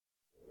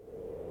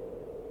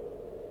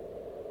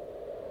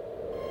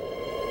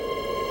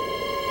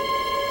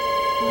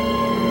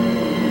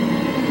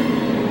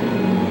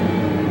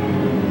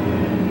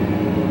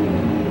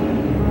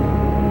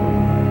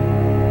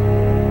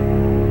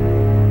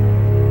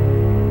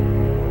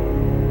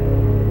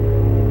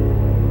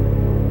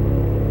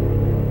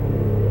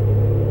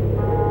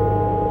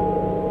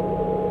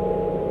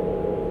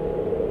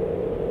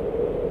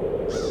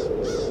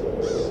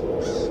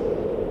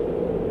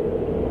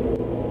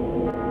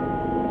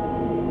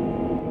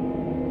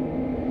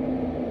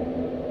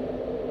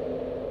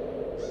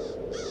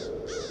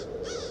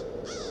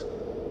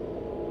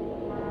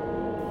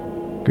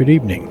Good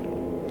evening.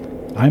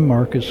 I'm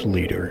Marcus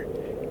Leader,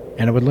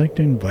 and I would like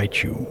to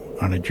invite you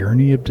on a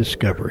journey of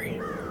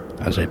discovery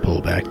as I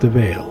pull back the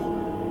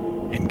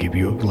veil and give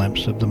you a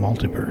glimpse of the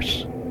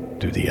multiverse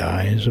through the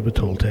eyes of a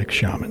Toltec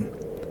shaman.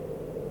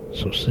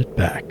 So sit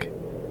back,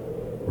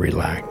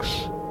 relax,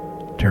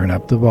 turn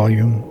up the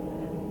volume,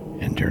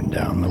 and turn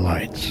down the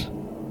lights.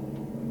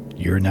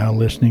 You're now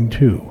listening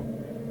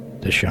to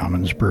The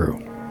Shaman's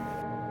Brew.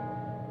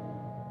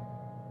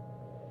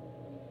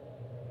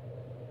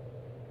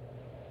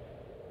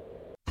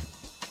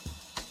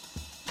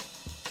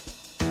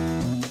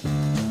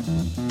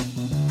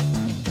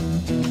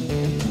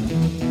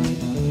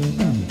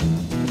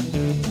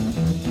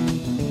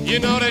 You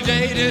know the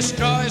day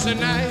destroys the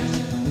night,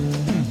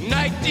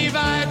 night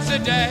divides the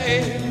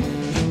day.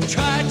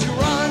 Try to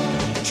run,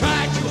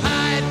 try to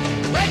hide,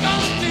 break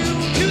on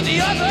through to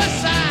the other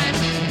side,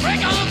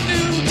 break on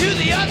through to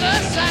the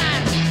other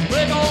side,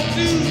 break on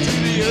through to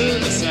the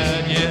other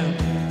side, yeah.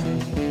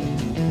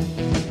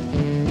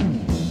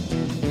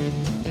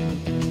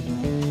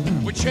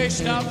 We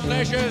chased our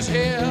pleasures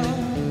here,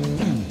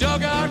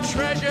 dug our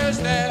treasures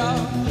there,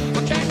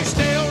 but can you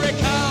still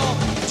recall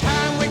the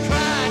time we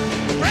cried?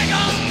 Break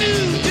on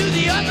through to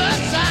the other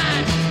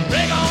side.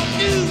 Break on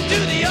through to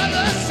the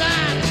other side.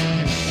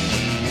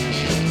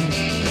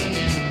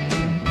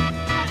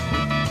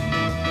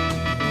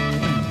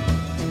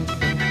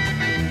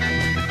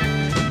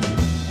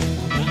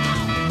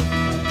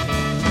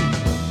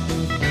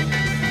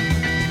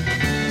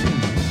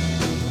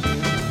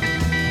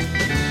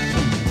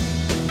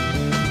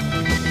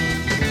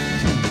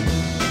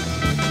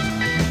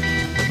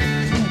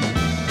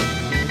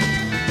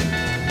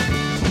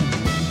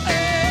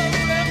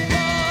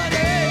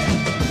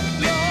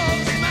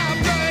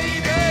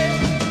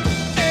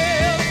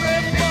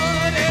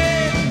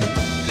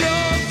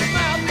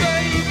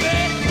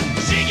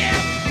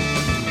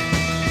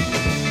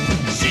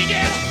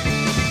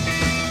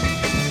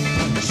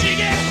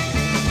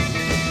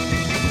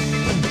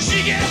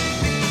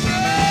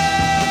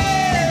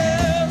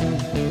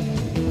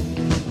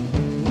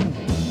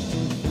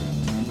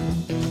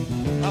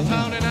 I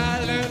found an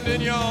island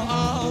in your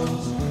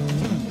arms,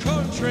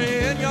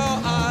 country in your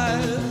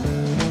eyes.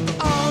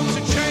 Arms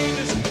are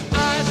chainless,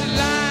 eyes are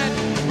lined.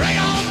 Break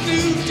on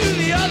through to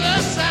the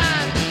other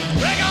side.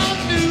 Break on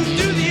through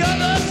to the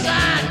other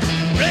side.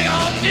 Break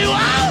on through.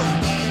 Oh,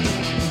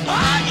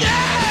 oh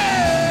yeah!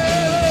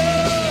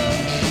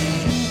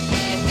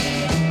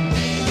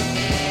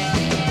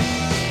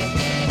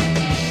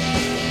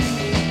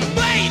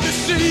 Made to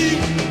see,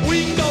 we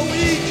go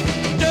each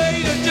day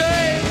to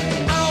day.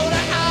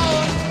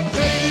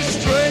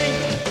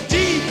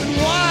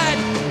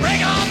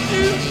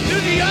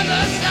 The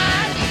other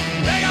side,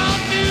 break on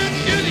through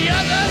to the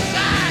other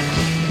side,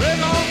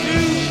 break on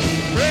through,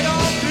 break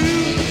on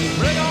through,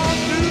 break on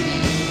through,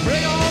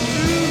 break on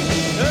through.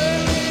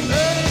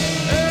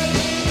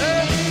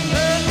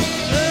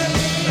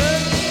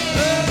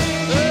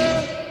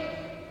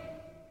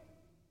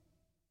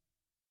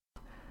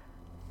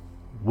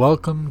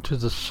 Welcome to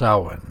the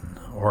Samhain,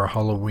 or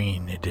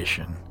Halloween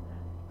edition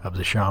of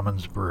the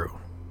Shaman's Brew.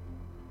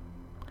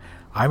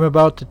 I'm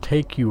about to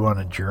take you on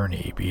a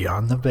journey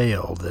beyond the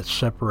veil that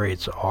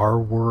separates our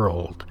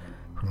world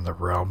from the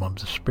realm of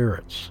the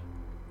spirits.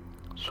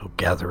 So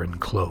gather in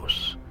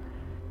close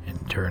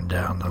and turn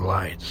down the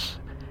lights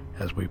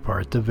as we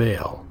part the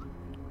veil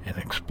and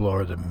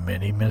explore the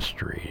many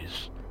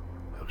mysteries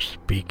of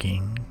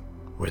speaking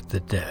with the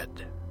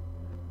dead.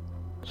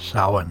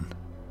 Samhain,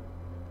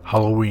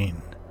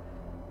 Halloween,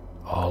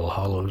 All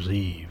Hallows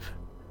Eve,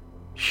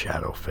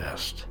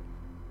 Shadowfest.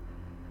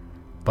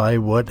 By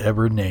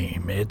whatever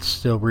name, it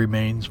still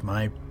remains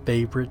my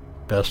favorite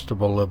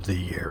festival of the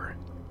year.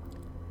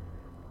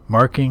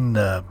 Marking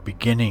the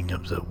beginning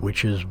of the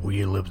Witch's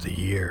Wheel of the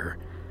Year,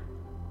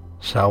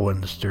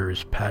 Samhain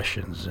stirs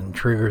passions and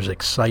triggers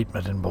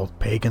excitement in both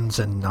pagans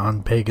and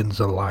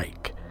non-pagans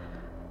alike.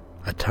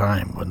 A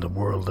time when the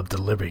world of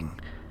the living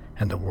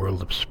and the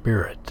world of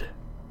spirit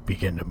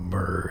begin to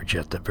merge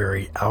at the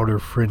very outer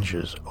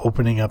fringes,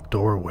 opening up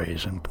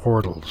doorways and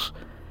portals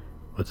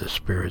with the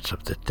spirits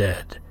of the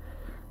dead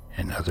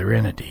and other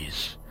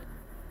entities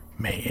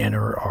may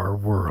enter our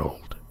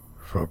world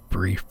for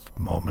brief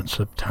moments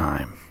of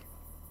time.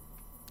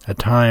 A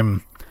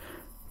time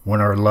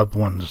when our loved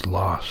ones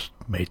lost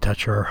may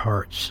touch our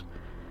hearts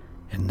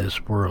in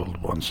this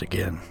world once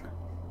again.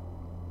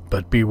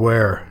 But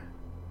beware,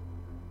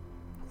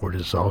 for it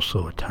is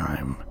also a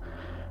time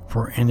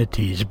for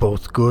entities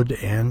both good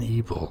and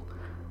evil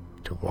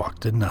to walk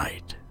the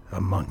night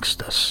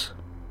amongst us.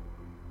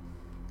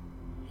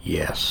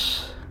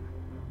 Yes,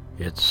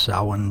 it's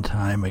Samhain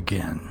time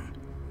again.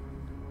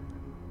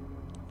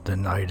 The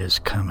night is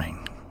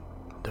coming,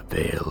 the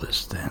veil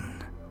is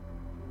thin.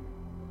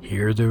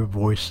 Hear their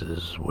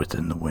voices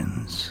within the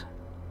winds.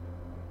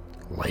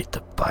 Light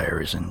the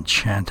fires and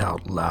chant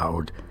out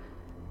loud.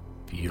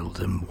 Feel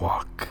them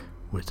walk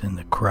within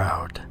the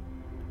crowd.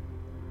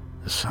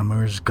 The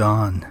summer is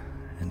gone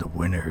and the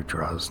winter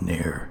draws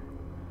near.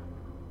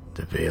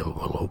 The veil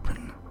will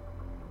open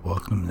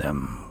welcome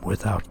them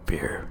without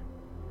fear.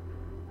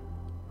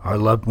 Our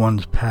loved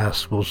ones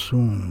past will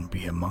soon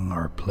be among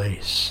our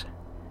place.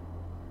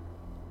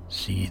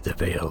 See the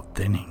veil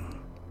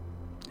thinning,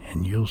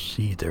 and you'll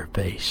see their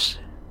face.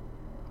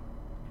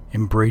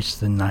 Embrace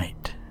the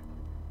night,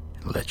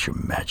 and let your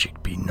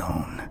magic be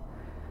known.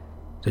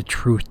 The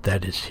truth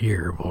that is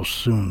here will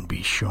soon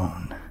be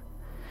shown.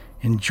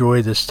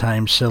 Enjoy this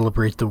time,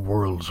 celebrate the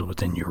worlds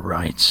within your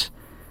rights.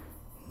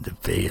 The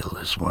veil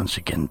is once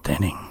again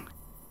thinning.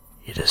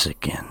 It is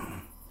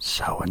again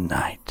Samhain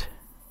night.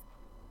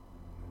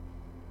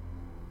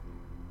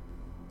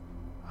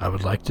 I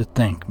would like to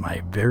thank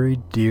my very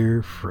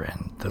dear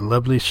friend, the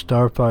lovely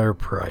Starfire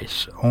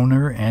Price,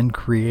 owner and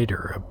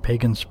creator of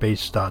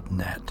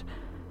PaganSpace.net,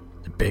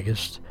 the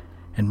biggest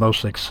and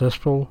most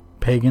successful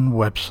pagan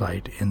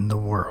website in the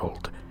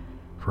world,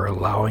 for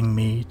allowing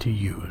me to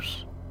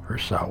use her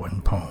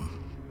Samhain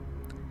poem.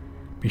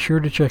 Be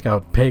sure to check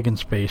out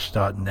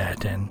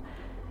PaganSpace.net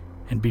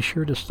and be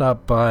sure to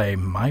stop by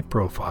my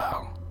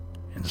profile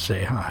and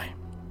say hi.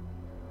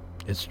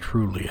 It's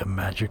truly a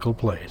magical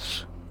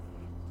place.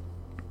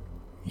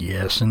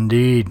 Yes,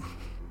 indeed.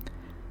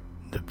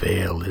 The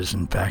veil is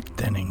in fact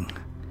thinning.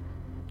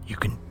 You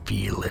can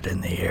feel it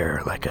in the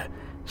air like a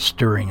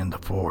stirring in the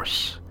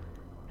force,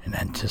 an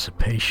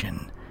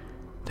anticipation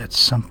that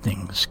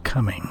something's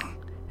coming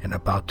and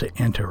about to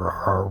enter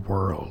our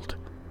world.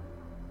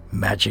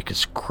 Magic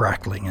is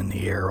crackling in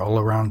the air all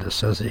around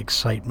us as the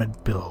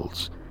excitement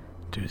builds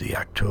through the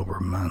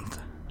October month.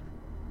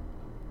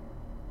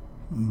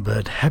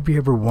 But have you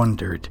ever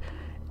wondered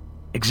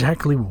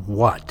exactly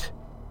what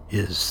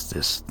is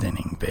this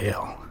thinning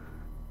veil?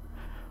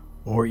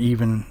 Or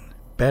even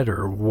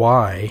better,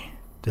 why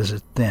does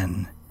it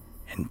thin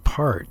in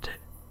part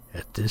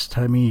at this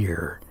time of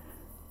year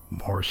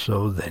more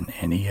so than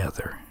any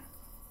other?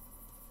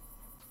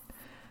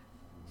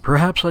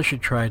 Perhaps I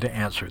should try to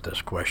answer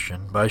this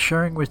question by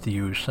sharing with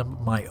you some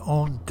of my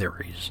own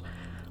theories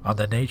on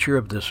the nature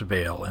of this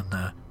veil and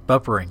the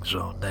buffering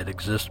zone that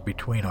exists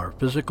between our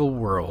physical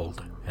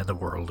world and the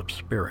world of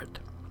spirit.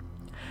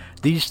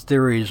 These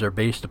theories are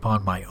based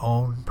upon my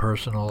own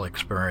personal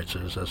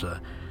experiences as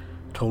a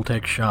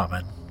Toltec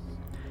shaman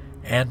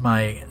and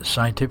my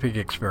scientific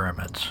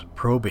experiments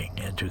probing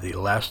into the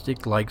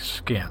elastic-like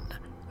skin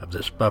of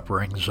this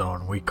buffering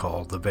zone we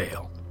call the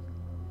veil.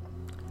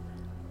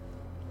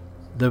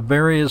 The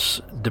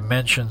various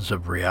dimensions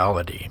of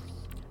reality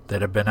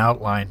that have been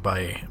outlined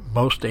by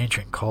most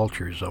ancient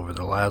cultures over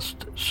the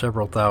last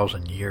several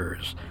thousand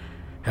years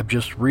have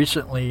just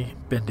recently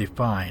been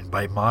defined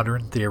by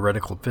modern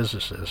theoretical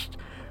physicists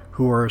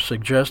who are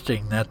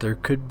suggesting that there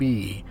could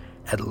be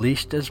at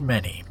least as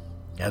many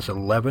as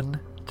 11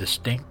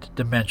 distinct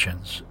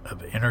dimensions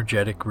of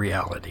energetic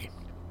reality.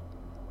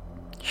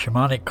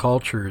 Shamanic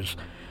cultures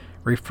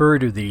refer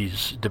to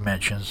these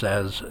dimensions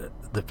as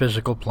the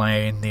physical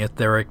plane, the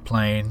etheric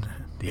plane,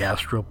 the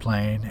astral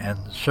plane,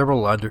 and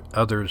several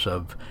others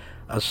of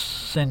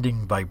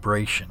ascending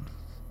vibration.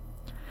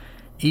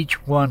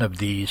 Each one of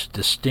these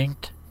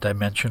distinct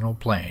dimensional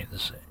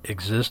planes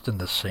exist in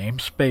the same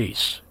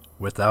space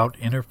without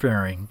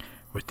interfering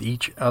with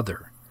each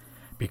other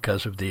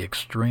because of the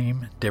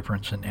extreme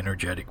difference in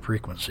energetic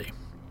frequency.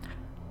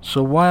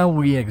 So while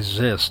we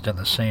exist in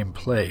the same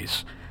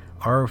place,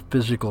 our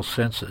physical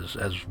senses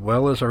as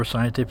well as our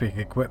scientific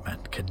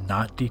equipment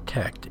cannot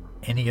detect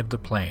any of the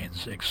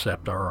planes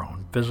except our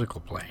own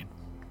physical plane.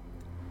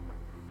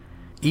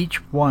 Each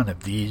one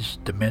of these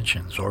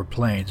dimensions or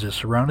planes is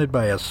surrounded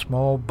by a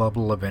small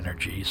bubble of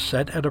energy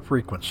set at a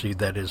frequency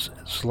that is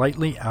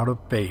slightly out of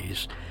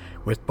phase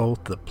with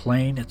both the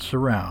plane it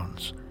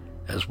surrounds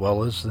as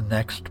well as the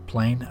next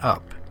plane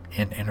up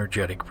in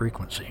energetic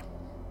frequency.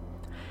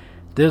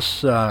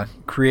 This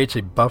creates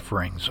a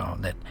buffering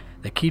zone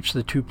that keeps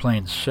the two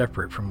planes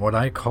separate from what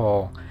I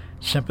call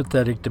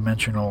sympathetic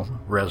dimensional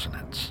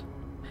resonance,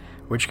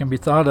 which can be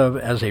thought of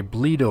as a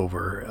bleed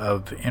over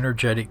of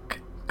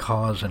energetic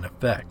cause and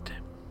effect.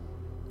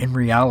 In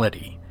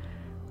reality,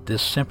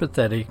 this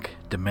sympathetic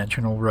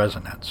dimensional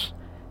resonance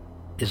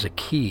is a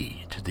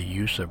key to the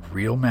use of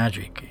real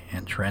magic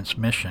and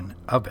transmission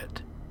of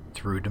it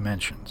through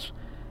dimensions,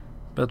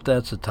 but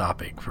that's a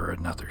topic for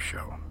another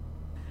show.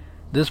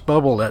 This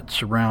bubble that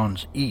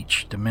surrounds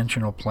each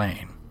dimensional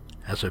plane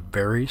has a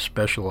very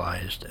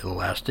specialized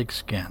elastic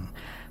skin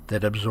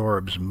that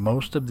absorbs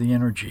most of the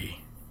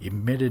energy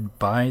emitted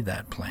by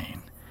that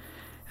plane,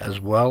 as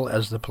well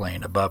as the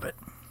plane above it.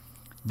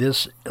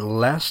 This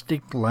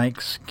elastic-like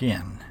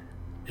skin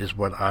is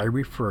what I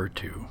refer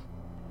to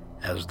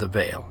as the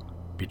veil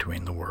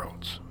between the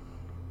worlds,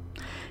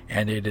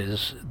 and it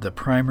is the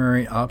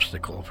primary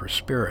obstacle for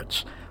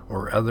spirits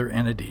or other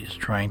entities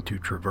trying to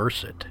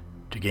traverse it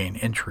to gain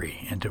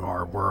entry into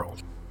our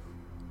world.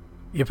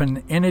 If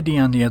an entity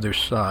on the other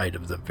side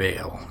of the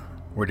veil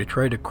were to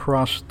try to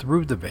cross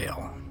through the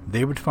veil,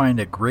 they would find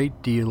a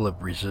great deal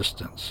of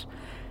resistance,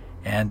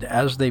 and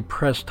as they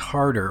pressed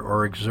harder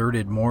or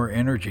exerted more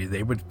energy,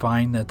 they would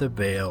find that the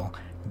veil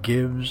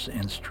gives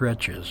and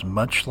stretches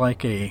much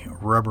like a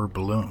rubber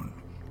balloon.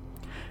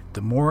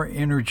 The more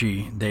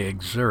energy they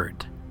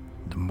exert,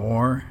 the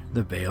more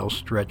the veil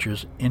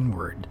stretches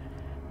inward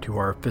to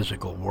our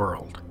physical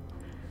world.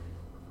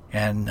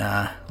 And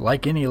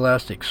like any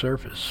elastic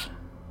surface,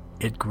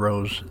 it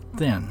grows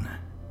thin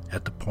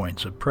at the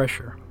points of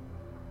pressure.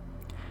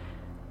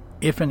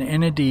 If an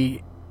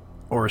entity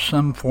or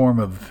some form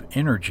of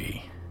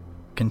energy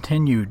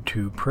continued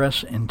to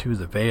press into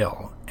the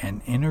veil,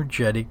 an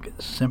energetic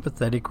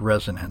sympathetic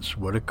resonance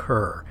would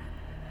occur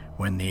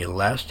when the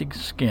elastic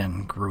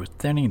skin grew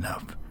thin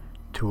enough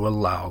to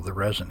allow the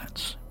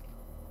resonance.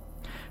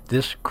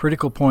 This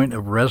critical point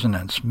of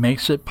resonance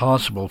makes it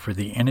possible for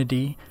the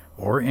entity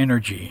or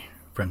energy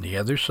from the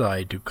other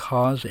side to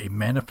cause a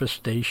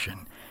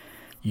manifestation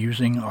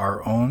using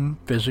our own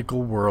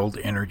physical world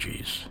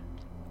energies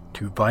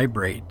to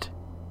vibrate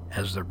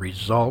as the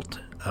result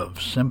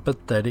of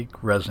sympathetic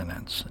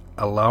resonance,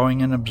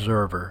 allowing an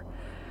observer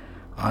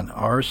on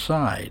our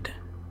side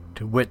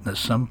to witness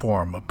some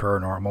form of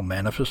paranormal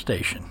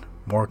manifestation,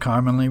 more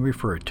commonly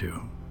referred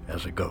to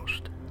as a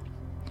ghost.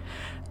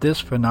 This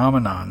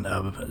phenomenon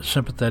of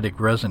sympathetic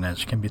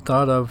resonance can be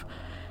thought of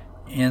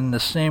in the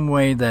same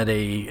way that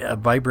a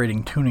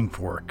vibrating tuning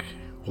fork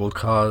will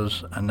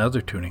cause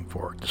another tuning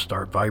fork to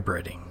start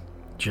vibrating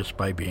just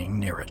by being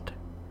near it.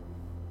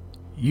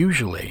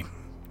 Usually,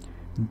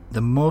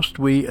 the most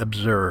we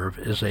observe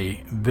is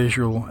a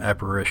visual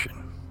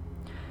apparition.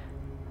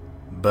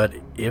 But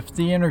if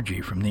the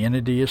energy from the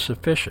entity is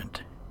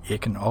sufficient,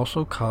 it can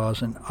also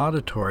cause an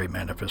auditory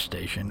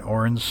manifestation,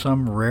 or in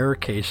some rare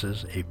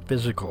cases, a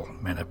physical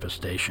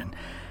manifestation,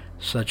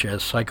 such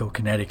as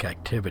psychokinetic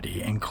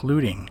activity,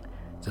 including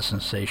the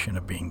sensation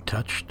of being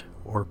touched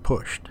or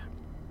pushed.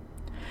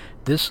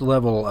 This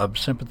level of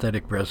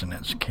sympathetic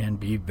resonance can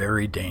be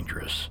very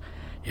dangerous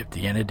if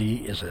the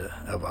entity is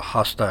of a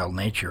hostile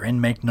nature,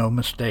 and make no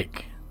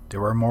mistake,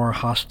 there are more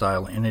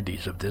hostile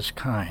entities of this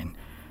kind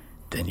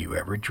than you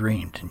ever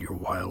dreamed in your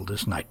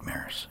wildest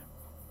nightmares.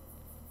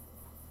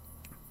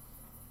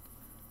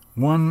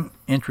 One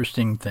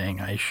interesting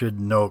thing I should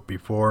note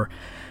before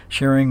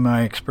sharing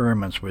my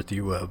experiments with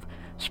you of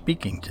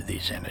speaking to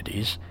these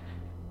entities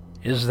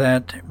is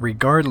that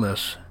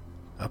regardless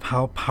of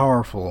how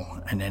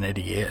powerful an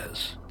entity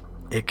is,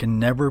 it can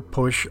never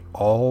push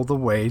all the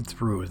way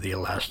through the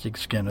elastic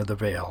skin of the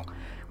veil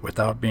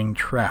without being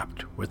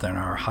trapped within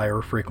our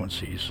higher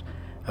frequencies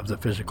of the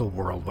physical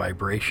world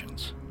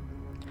vibrations.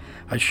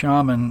 A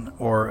shaman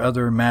or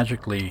other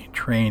magically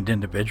trained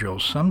individual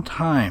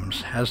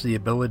sometimes has the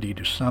ability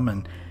to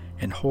summon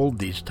and hold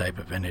these type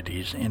of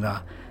entities in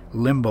a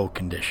limbo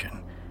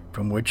condition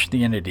from which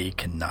the entity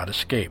cannot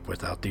escape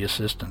without the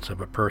assistance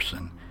of a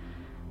person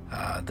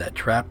that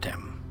trapped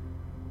him,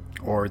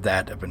 or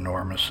that of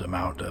enormous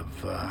amount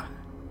of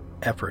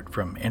effort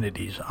from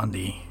entities on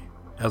the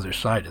other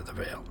side of the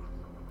veil.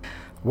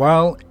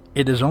 While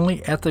it is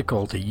only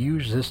ethical to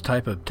use this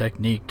type of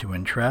technique to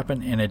entrap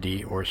an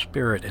entity or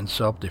spirit in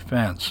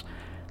self-defense,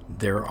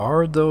 there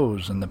are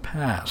those in the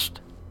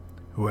past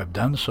who have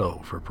done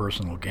so for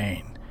personal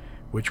gain,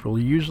 which will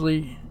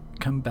usually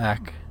come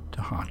back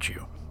to haunt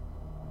you.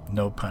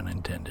 No pun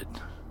intended.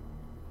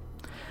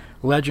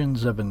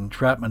 Legends of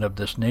entrapment of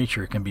this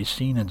nature can be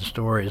seen in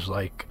stories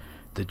like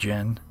the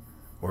Jinn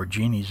or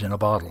Genies in a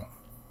Bottle.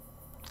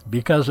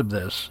 Because of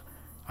this,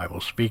 I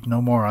will speak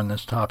no more on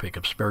this topic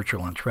of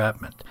spiritual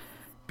entrapment,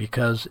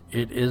 because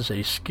it is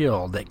a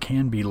skill that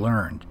can be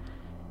learned,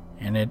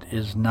 and it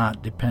is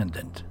not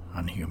dependent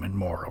on human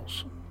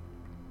morals.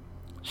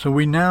 So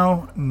we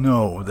now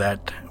know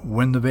that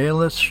when the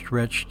veil is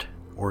stretched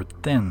or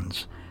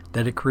thins,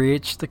 that it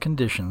creates the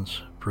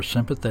conditions for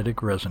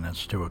sympathetic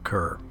resonance to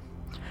occur.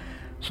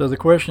 So the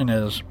question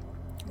is,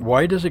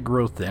 why does it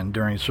grow thin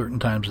during certain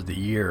times of the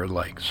year,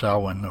 like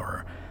Samhain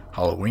or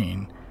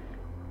Halloween,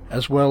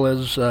 as well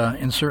as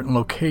in certain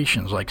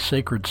locations like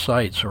sacred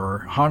sites or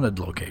haunted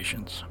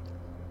locations?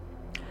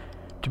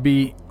 To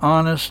be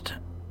honest,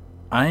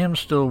 I am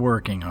still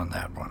working on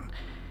that one,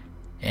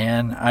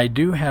 and I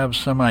do have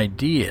some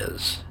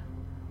ideas,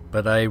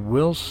 but I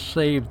will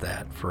save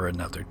that for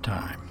another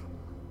time.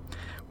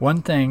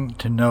 One thing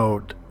to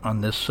note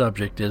on this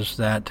subject is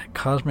that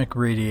cosmic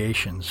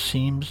radiation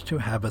seems to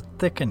have a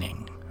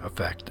thickening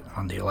effect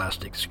on the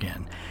elastic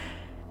skin,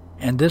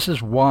 and this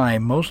is why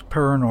most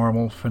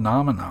paranormal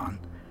phenomenon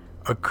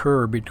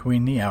occur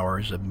between the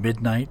hours of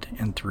midnight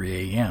and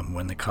 3 a.m.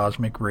 when the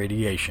cosmic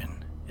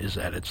radiation is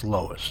at its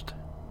lowest.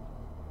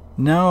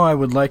 Now I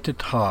would like to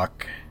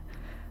talk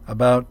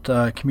about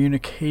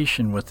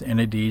communication with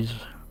entities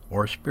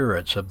or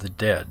spirits of the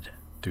dead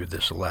through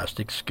this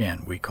elastic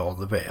skin we call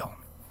the veil.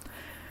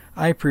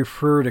 I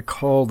prefer to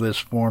call this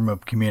form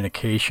of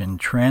communication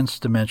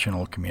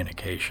transdimensional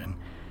communication,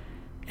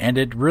 and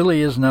it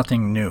really is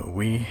nothing new.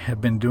 We have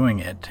been doing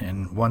it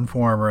in one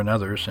form or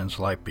another since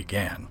life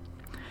began.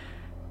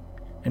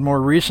 In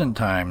more recent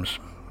times,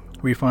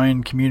 we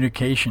find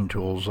communication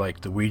tools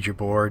like the Ouija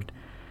board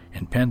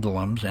and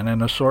pendulums and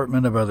an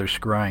assortment of other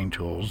scrying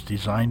tools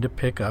designed to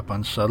pick up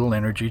on subtle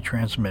energy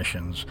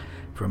transmissions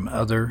from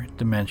other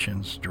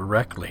dimensions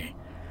directly,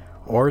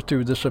 or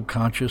through the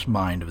subconscious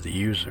mind of the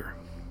user.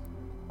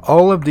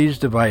 All of these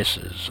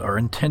devices are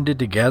intended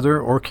to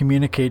gather or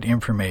communicate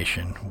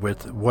information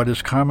with what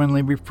is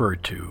commonly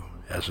referred to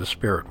as the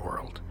spirit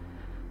world.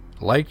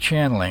 Like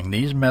channeling,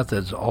 these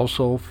methods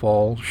also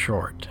fall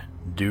short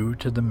due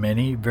to the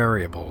many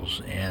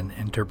variables and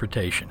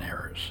interpretation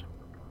errors.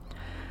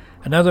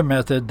 Another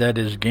method that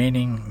is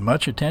gaining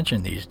much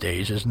attention these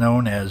days is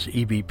known as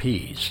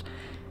EVPs.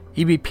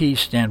 EVPs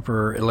stand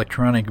for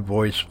Electronic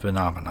Voice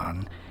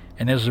Phenomenon,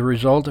 and is the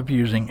result of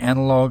using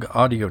analog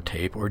audio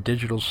tape or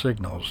digital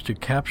signals to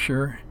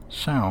capture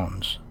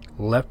sounds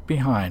left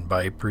behind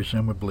by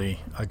presumably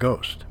a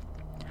ghost.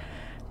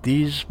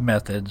 These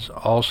methods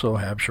also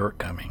have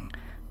shortcomings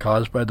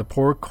caused by the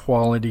poor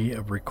quality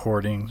of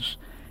recordings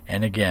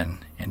and, again,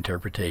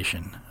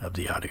 interpretation of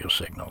the audio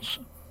signals.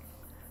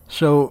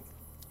 So,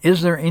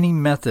 is there any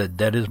method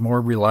that is more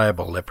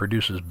reliable that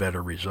produces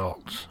better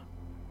results?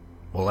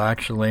 Well,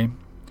 actually,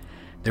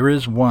 there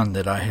is one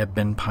that I have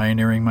been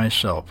pioneering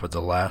myself for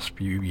the last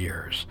few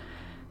years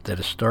that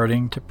is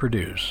starting to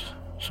produce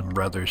some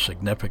rather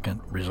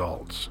significant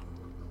results.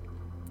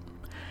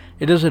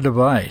 It is a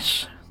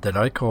device that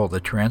I call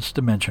the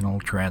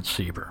Transdimensional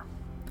Transceiver.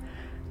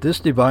 This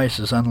device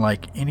is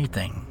unlike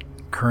anything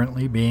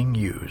currently being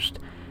used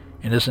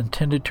and is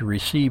intended to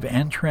receive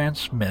and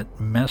transmit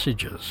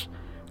messages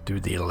through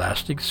the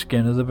elastic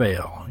skin of the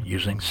veil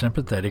using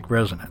sympathetic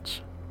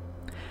resonance.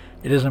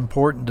 It is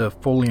important to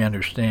fully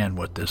understand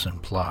what this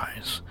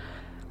implies.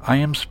 I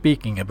am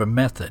speaking of a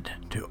method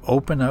to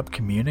open up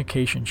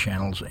communication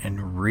channels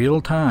in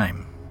real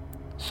time,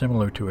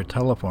 similar to a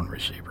telephone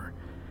receiver,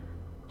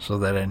 so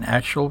that an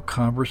actual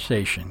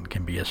conversation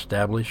can be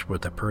established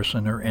with a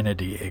person or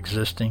entity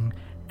existing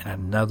in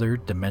another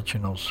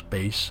dimensional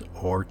space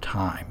or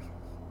time.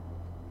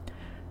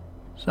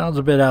 Sounds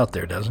a bit out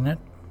there, doesn't it?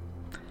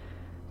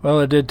 Well,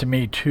 it did to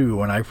me too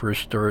when I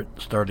first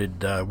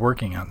started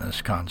working on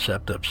this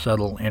concept of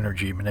subtle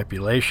energy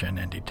manipulation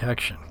and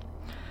detection.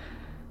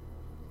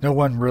 No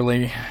one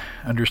really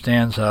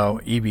understands how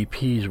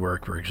EVPs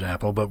work, for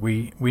example, but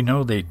we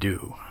know they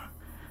do.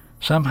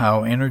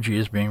 Somehow, energy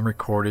is being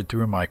recorded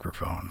through a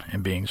microphone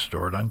and being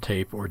stored on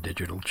tape or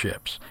digital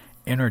chips.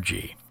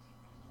 Energy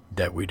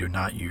that we do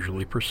not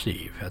usually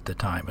perceive at the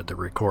time of the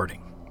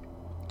recording.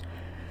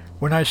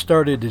 When I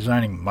started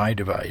designing my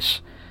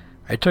device,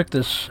 I took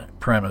this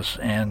premise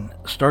and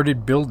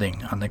started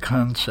building on the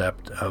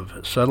concept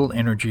of subtle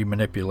energy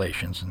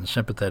manipulations and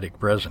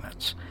sympathetic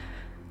resonance.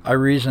 I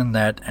reasoned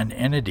that an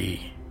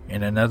entity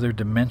in another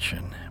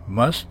dimension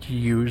must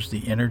use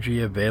the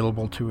energy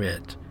available to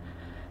it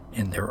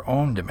in their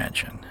own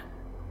dimension,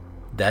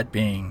 that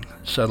being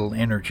subtle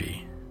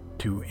energy,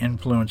 to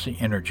influence the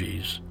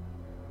energies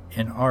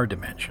in our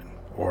dimension,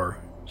 or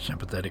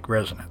sympathetic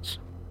resonance.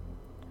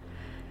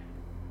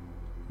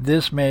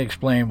 This may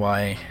explain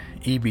why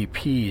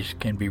EVPs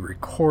can be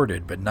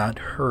recorded but not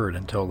heard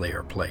until they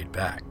are played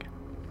back.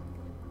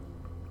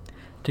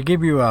 To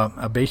give you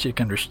a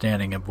basic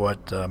understanding of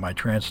what my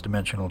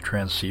transdimensional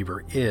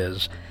transceiver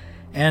is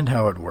and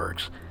how it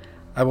works,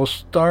 I will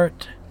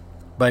start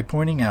by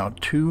pointing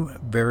out two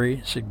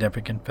very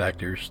significant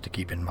factors to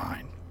keep in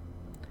mind,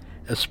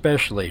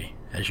 especially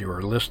as you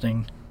are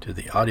listening to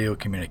the audio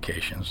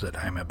communications that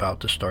I am about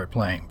to start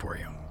playing for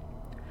you.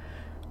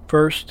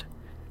 First,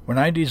 when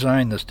I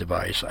designed this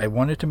device, I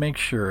wanted to make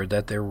sure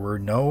that there were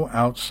no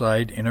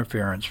outside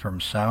interference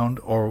from sound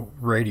or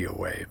radio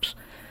waves.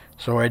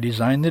 So I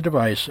designed the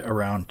device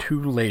around two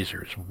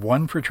lasers,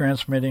 one for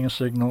transmitting a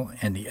signal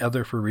and the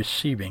other for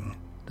receiving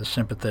the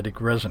sympathetic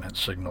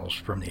resonance signals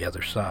from the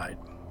other side.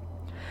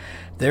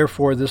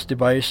 Therefore, this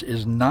device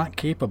is not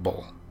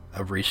capable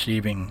of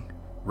receiving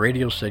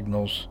radio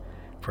signals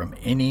from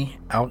any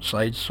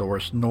outside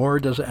source, nor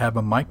does it have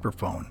a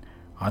microphone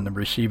on the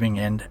receiving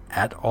end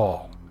at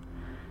all.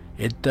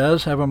 It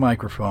does have a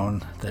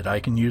microphone that I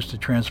can use to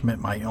transmit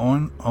my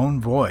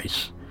own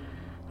voice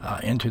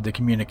into the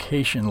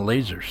communication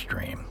laser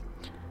stream,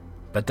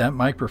 but that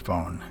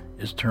microphone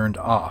is turned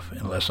off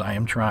unless I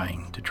am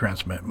trying to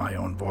transmit my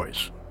own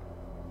voice.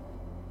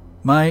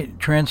 My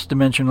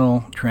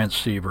transdimensional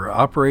transceiver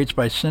operates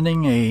by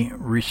sending a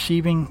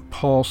receiving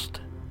pulsed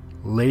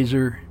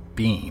laser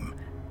beam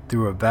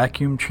through a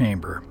vacuum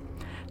chamber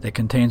that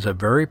contains a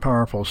very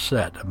powerful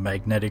set of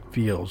magnetic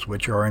fields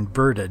which are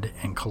inverted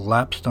and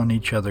collapsed on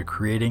each other,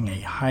 creating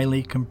a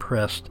highly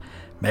compressed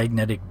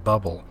magnetic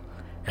bubble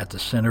at the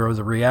center of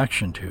the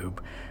reaction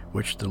tube,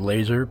 which the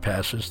laser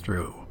passes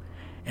through,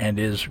 and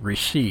is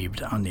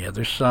received on the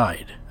other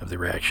side of the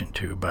reaction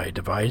tube by a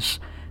device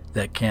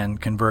that can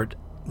convert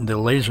the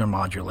laser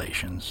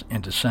modulations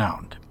into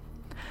sound.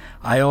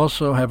 I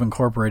also have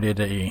incorporated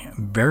a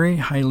very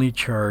highly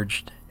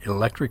charged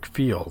electric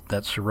field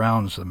that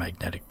surrounds the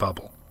magnetic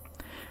bubble.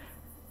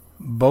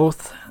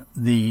 Both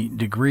the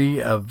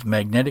degree of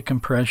magnetic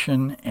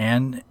compression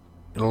and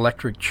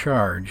electric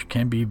charge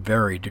can be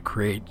varied to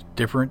create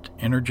different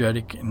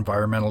energetic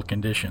environmental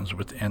conditions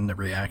within the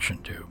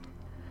reaction tube.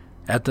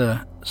 At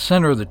the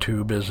center of the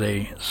tube is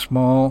a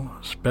small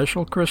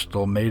special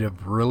crystal made of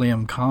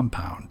beryllium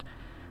compound,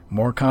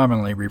 more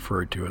commonly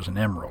referred to as an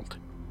emerald.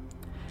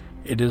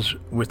 It is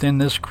within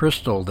this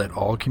crystal that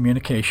all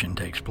communication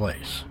takes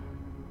place.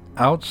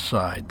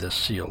 Outside this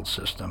sealed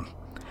system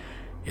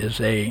is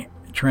a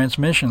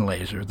transmission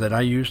laser that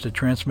I use to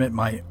transmit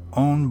my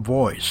own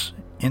voice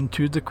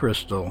into the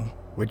crystal,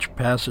 which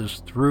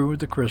passes through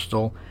the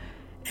crystal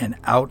and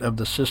out of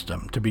the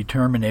system to be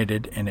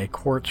terminated in a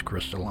quartz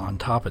crystal on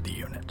top of the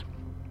unit.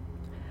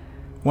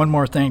 One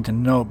more thing to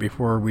note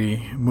before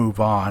we move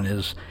on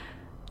is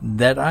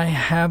that I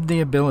have the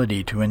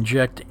ability to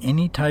inject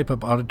any type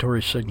of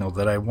auditory signal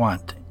that I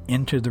want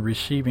into the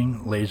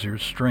receiving laser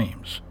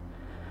streams.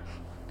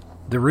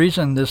 The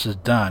reason this is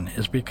done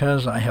is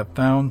because I have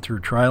found through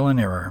trial and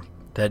error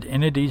that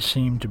entities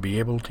seem to be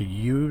able to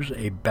use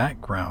a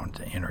background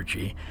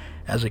energy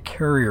as a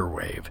carrier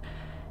wave,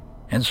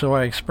 and so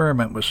I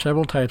experiment with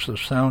several types of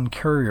sound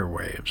carrier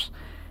waves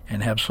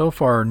and have so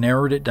far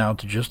narrowed it down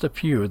to just a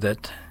few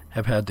that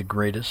have had the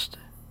greatest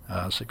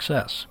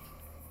success.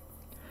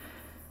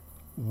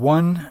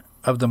 One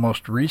of the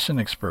most recent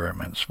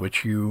experiments,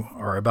 which you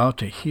are about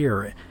to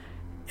hear,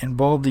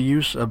 involved the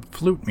use of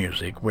flute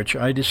music, which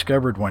I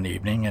discovered one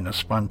evening in a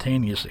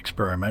spontaneous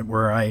experiment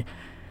where I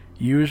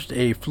used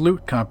a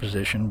flute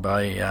composition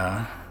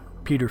by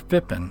Peter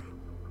Phippen.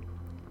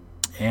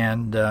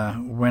 And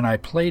when I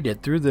played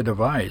it through the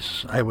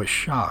device, I was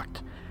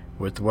shocked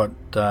with what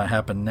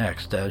happened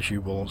next, as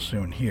you will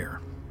soon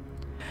hear.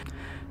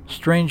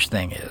 Strange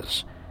thing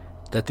is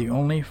that the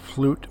only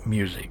flute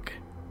music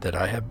that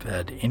I have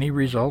had any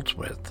results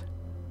with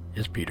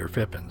is Peter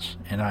Phippen's,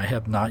 and I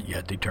have not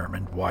yet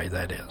determined why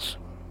that is.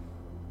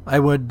 I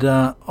would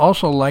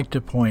also like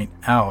to point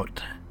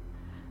out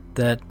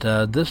that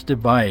this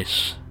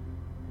device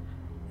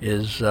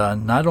is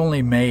not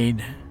only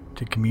made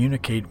to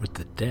communicate with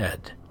the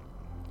dead,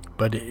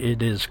 but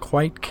it is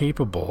quite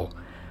capable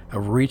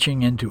of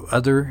reaching into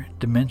other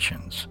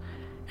dimensions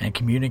and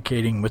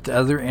communicating with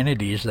other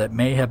entities that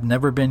may have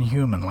never been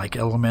human, like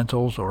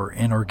elementals or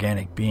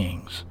inorganic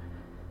beings.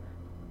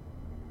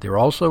 There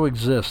also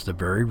exists the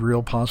very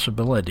real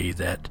possibility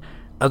that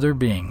other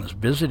beings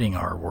visiting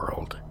our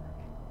world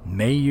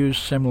may use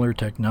similar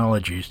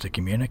technologies to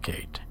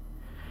communicate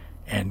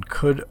and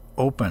could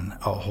open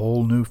a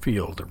whole new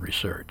field of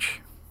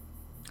research.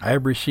 I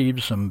have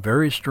received some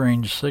very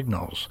strange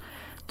signals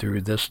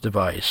through this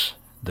device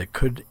that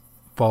could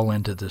fall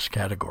into this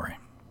category.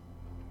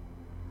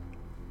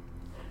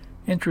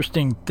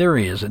 Interesting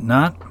theory, is it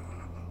not?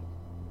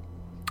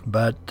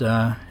 But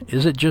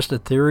is it just a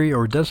theory,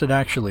 or does it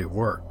actually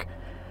work?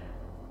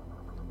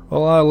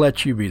 Well, I'll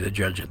let you be the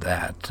judge of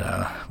that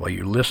while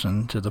you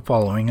listen to the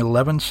following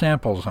 11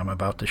 samples I'm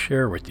about to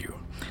share with you.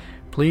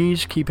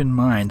 Please keep in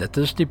mind that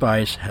this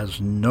device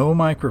has no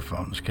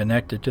microphones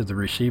connected to the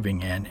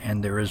receiving end,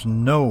 and there is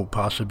no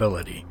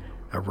possibility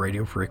of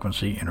radio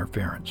frequency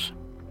interference.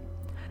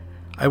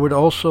 I would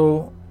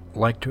also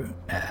like to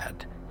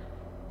add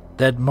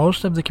that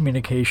most of the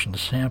communication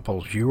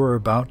samples you are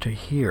about to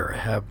hear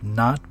have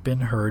not been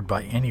heard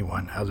by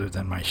anyone other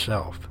than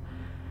myself.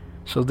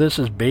 So this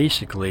is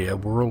basically a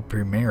world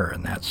premiere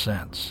in that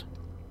sense.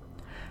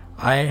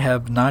 I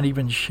have not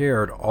even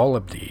shared all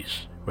of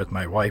these with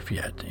my wife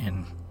yet,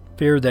 in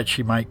fear that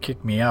she might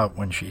kick me out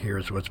when she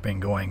hears what's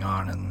been going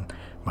on in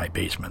my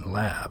basement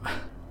lab.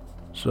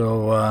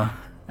 So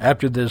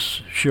after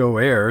this show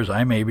airs,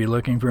 I may be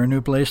looking for a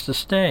new place to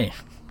stay.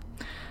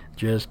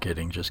 Just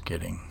kidding,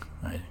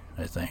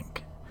 I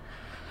think.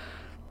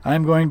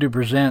 I'm going to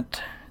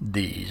present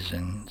these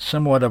in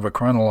somewhat of a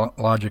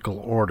chronological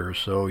order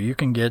so you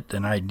can get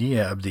an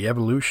idea of the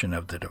evolution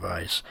of the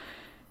device,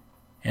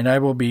 and I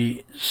will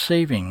be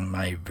saving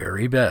my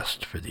very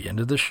best for the end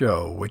of the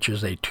show, which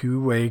is a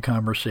two-way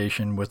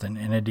conversation with an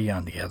entity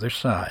on the other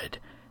side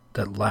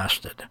that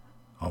lasted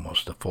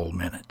almost a full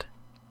minute.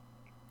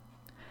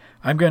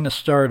 I'm going to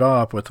start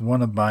off with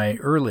one of my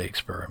early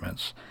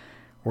experiments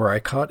where I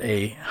caught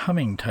a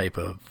humming type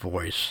of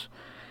voice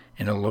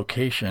in a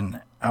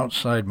location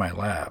outside my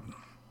lab.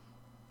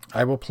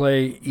 I will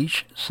play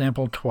each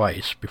sample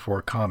twice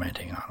before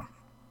commenting on them.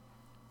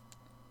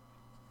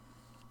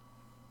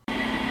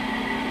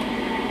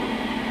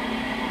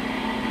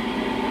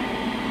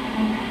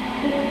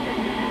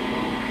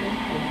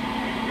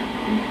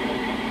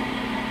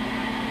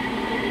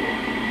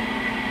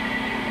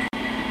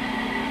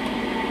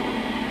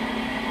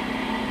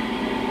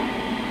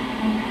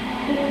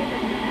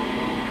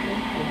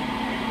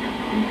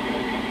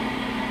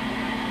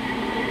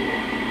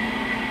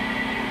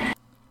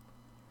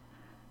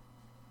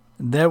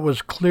 That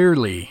was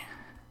clearly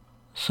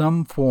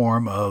some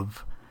form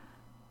of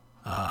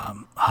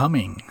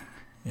humming,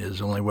 is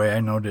the only way I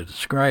know to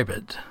describe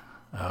it,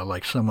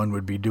 like someone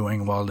would be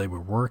doing while they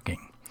were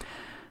working.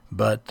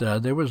 But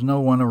there was no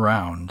one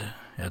around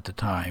at the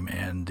time,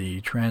 and the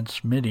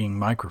transmitting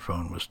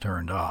microphone was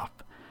turned off.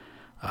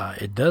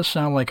 It does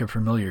sound like a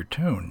familiar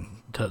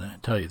tune, to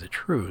tell you the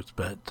truth,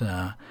 but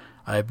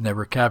I've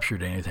never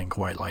captured anything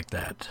quite like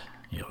that,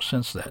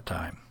 since that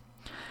time.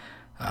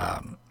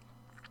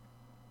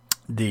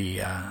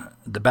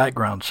 the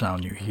background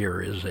sound you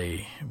hear is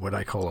what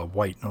I call a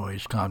white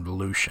noise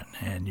convolution,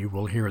 and you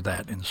will hear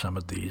that in some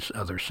of these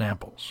other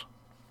samples.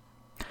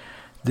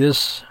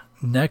 This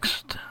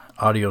next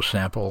audio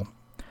sample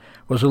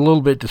was a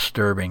little bit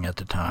disturbing at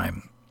the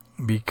time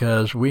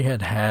because we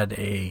had had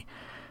a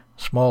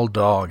small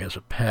dog as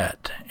a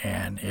pet,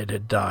 and it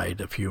had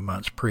died a few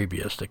months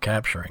previous to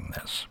capturing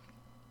this.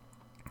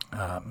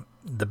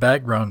 The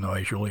background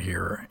noise you'll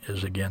hear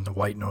is again the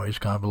white noise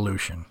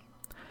convolution.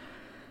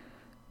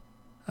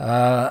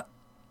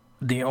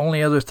 The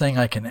only other thing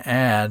I can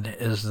add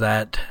is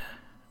that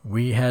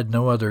we had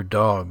no other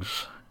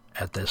dogs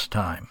at this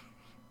time.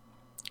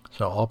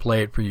 So I'll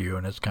play it for you,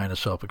 and it's kind of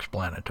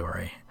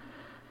self-explanatory.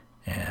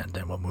 And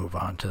then we'll move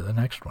on to the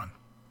next one.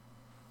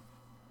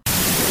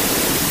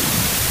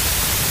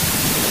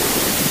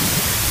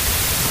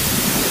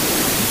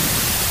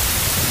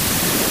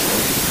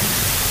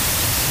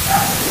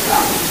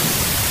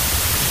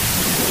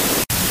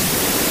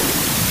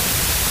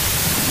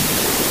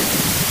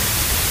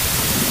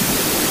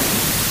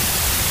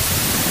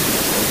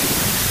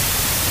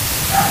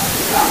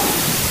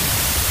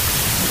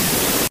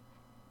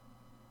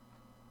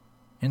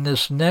 In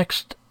this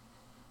next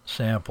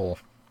sample,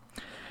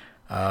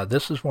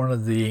 this is one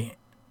of the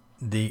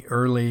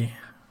early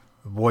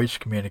voice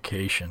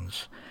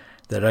communications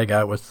that I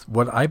got with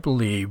what I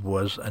believe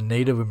was a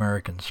Native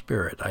American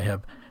spirit. I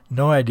have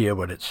no idea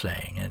what it's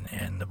saying,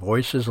 and the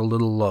voice is a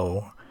little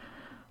low,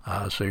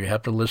 so you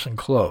have to listen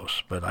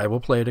close, but I will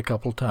play it a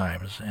couple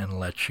times and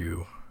let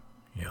you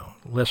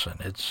listen.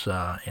 It's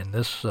in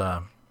this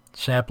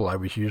sample I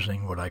was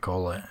using what I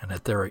call an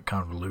etheric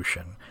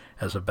convolution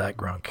as a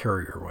background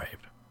carrier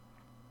wave.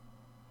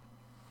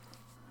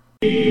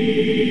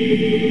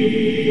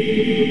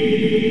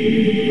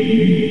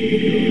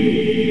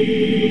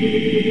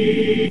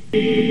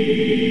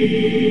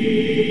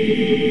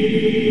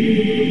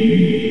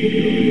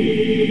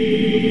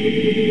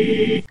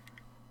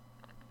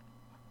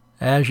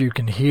 As you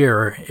can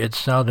hear, it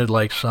sounded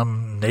like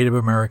some Native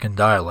American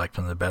dialect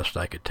from the best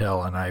I could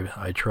tell, and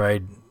I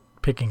tried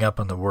picking up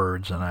on the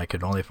words, and I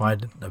could only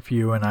find a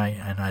few, and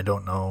I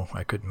don't know,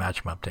 I couldn't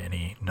match them up to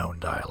any known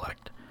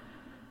dialect.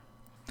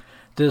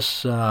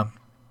 This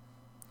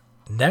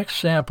next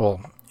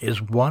sample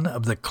is one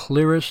of the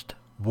clearest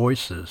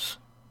voices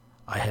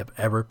I have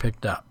ever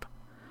picked up,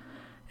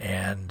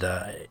 and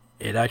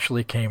it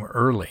actually came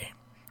early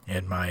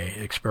in my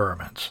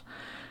experiments.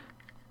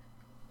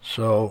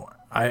 So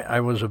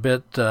I was a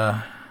bit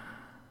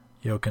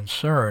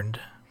concerned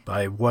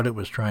by what it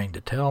was trying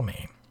to tell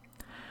me,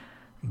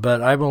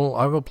 but I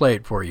will play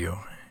it for you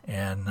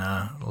and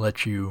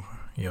let you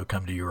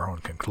come to your own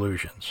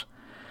conclusions.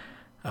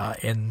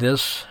 In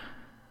this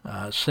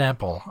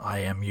sample, I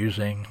am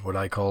using what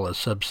I call a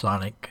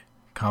subsonic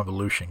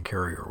convolution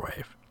carrier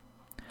wave.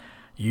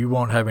 You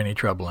won't have any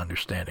trouble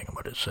understanding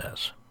what it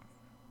says.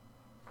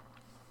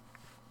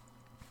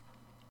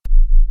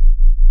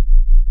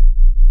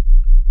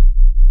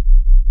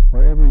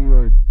 Wherever you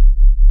are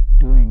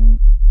doing,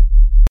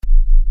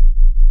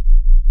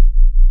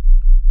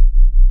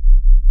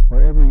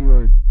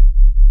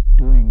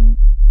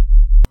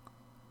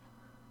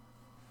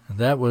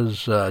 that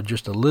was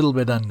just a little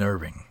bit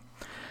unnerving.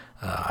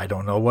 I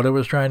don't know what it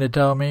was trying to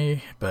tell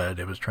me, but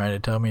it was trying to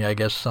tell me, I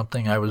guess,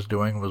 something I was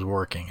doing was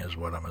working, is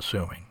what I'm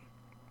assuming.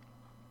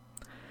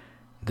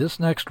 This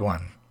next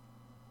one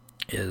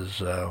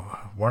is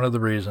one of the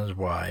reasons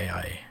why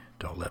I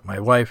don't let my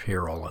wife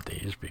hear all of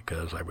these,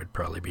 because I would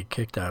probably be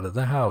kicked out of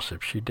the house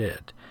if she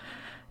did.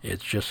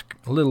 It's just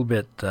a little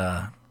bit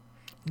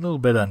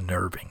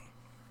unnerving,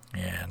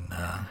 and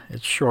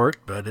it's short,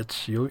 but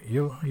it's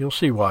you'll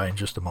see why in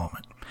just a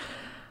moment.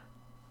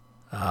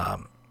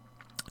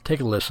 Take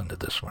a listen to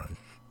this one.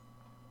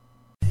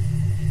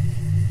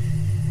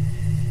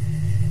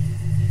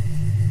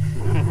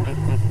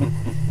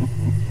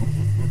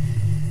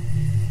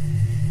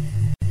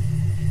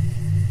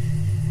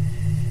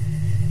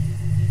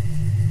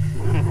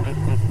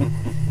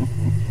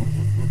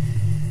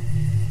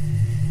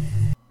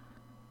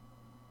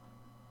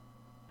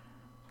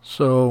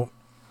 So,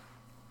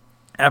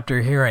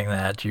 after hearing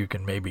that, you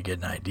can maybe get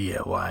an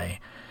idea why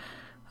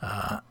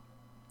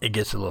it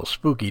gets a little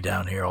spooky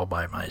down here all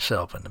by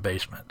myself in the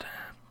basement.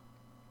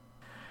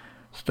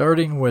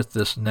 Starting with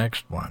this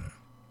next one,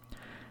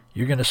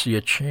 you're going to see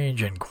a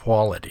change in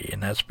quality,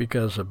 and that's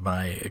because of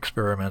my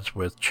experiments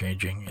with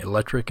changing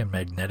electric and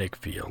magnetic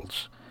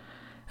fields,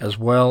 as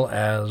well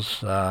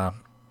as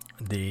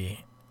the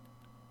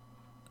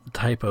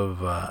type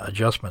of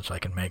adjustments I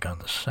can make on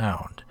the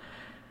sound.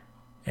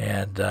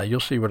 And you'll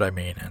see what I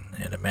mean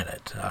in a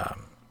minute.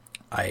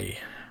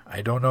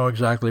 I don't know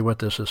exactly what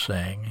this is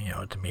saying.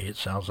 To me it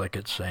sounds like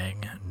it's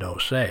saying no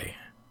say,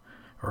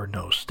 or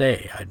no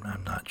stay.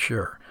 I'm not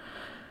sure.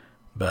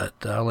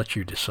 But I'll let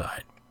you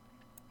decide.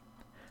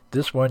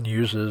 This one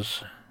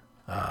uses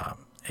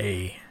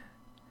a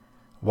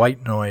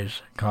white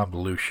noise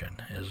convolution,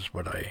 is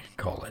what I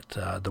call it.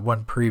 The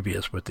one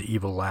previous with the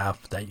evil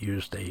laugh, that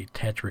used a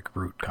tantric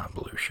root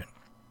convolution.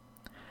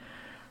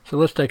 So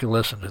let's take a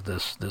listen to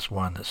this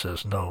one that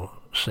says no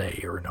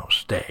say or no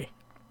stay.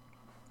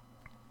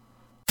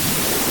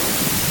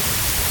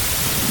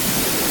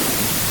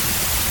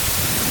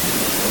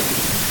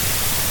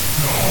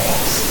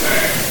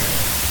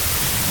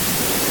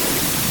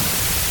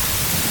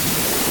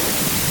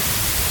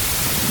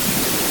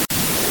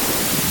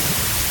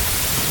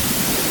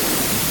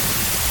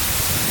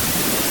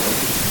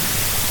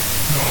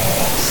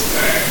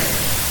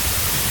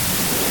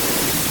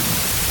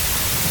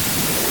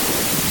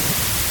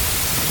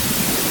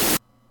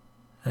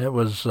 It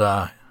was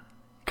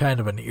kind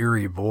of an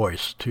eerie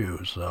voice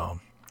too, so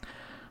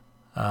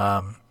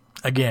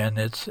again,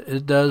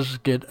 it does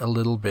get a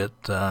little bit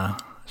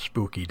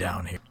spooky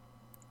down here.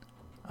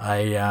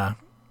 I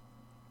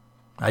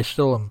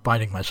still am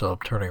finding myself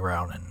turning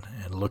around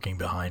and looking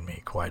behind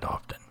me quite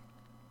often.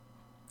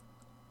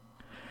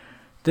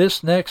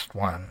 This next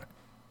one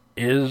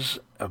is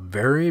a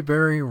very,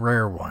 very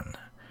rare one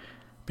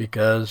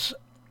because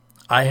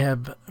I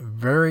have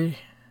very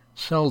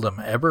seldom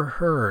ever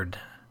heard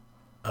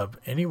of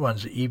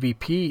anyone's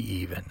EVP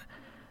even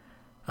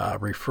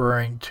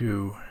referring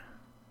to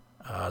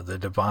the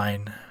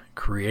divine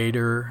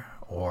creator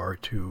or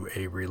to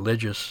a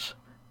religious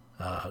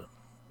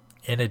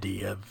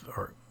entity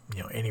or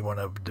anyone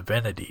of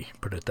divinity,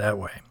 put it that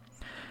way.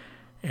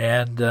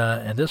 And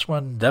this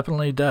one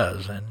definitely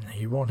does, and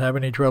you won't have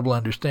any trouble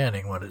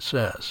understanding what it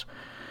says.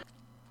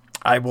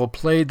 I will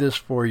play this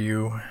for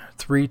you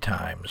 3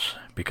 times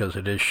because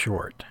it is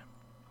short.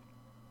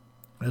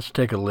 Let's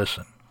take a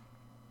listen.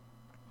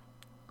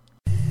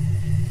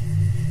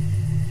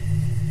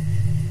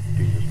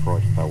 Jesus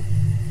Christ, help.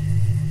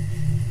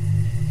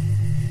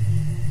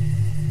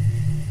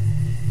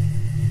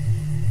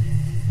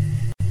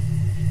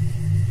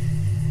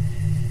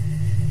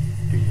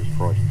 Jesus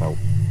Christ, help.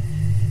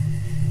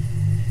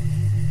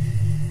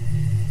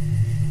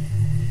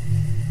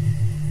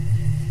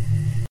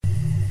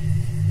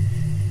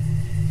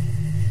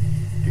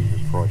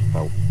 Jesus Christ,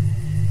 help.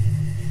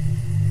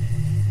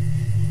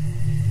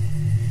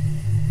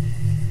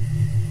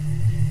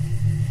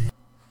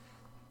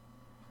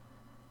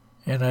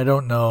 And I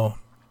don't know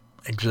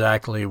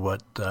exactly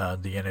what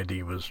the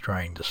entity was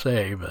trying to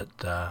say,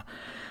 but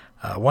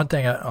one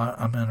thing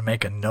I'm going to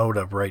make a note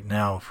of right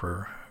now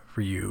for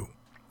you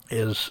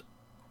is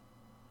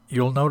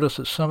you'll notice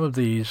that some of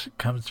these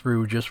come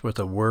through just with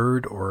a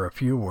word or a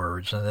few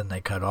words, and then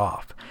they cut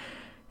off.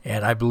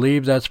 And I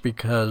believe that's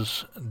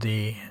because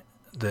the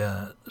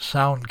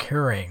sound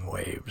carrying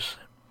waves,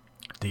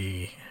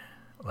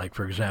 like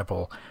for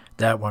example,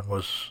 that one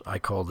I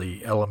call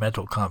the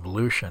elemental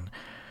convolution.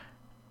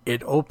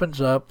 It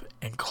opens up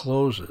and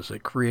closes.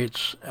 It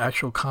creates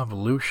actual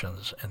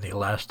convolutions in the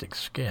elastic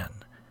skin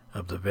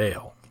of the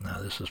veil.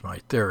 Now, this is my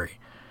theory.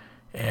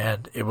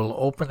 And it will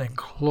open and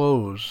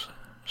close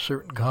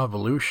certain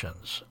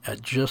convolutions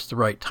at just the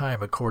right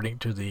time according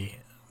to the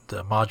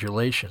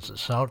modulations and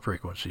sound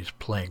frequencies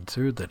playing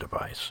through the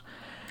device.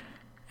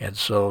 And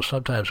so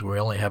sometimes we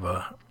only have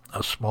a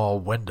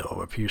small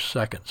window, a few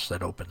seconds,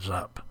 that opens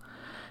up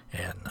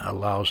and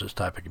allows this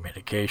type of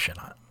communication.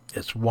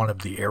 It's one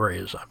of the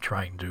areas I'm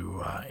trying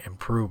to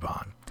improve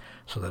on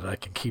so that I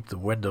can keep the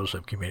windows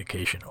of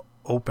communication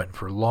open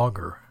for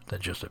longer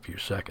than just a few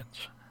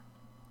seconds.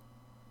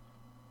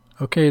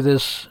 Okay,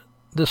 this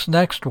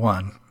next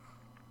one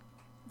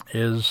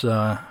is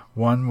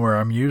one where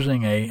I'm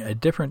using a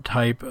different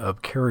type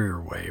of carrier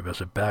wave as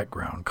a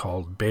background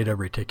called beta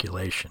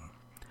reticulation.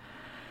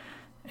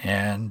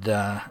 And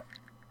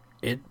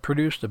it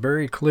produced a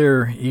very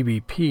clear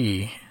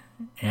EVP,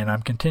 and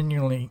I'm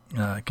continuing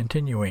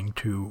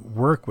to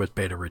work with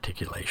beta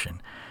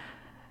reticulation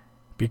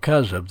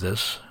because of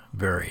this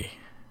very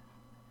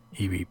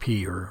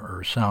EVP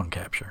or sound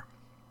capture.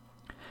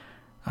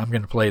 I'm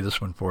going to play this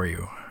one for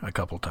you a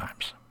couple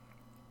times.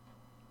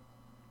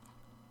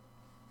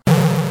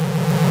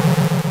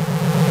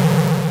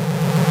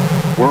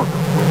 Work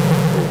with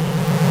this.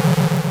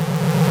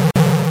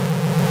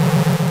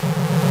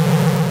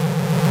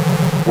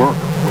 Work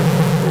with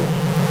this.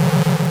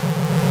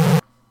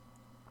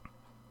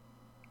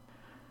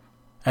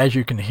 As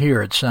you can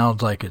hear, it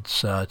sounds like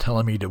it's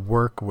telling me to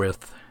work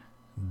with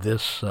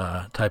this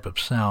type of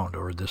sound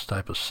or this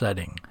type of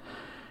setting.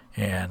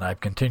 And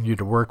I've continued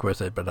to work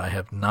with it, but I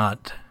have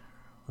not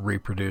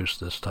reproduced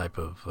this type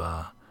of,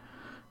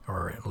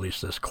 or at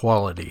least this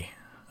quality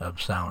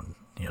of sound,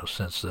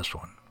 since this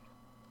one.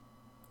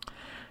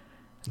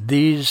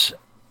 These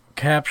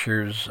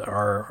captures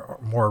are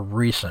more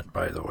recent,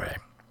 by the way,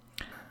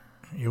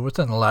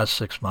 within the last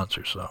 6 months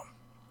or so.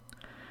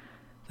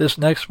 This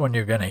next one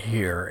you're going to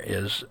hear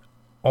is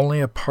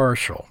only a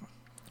partial,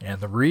 and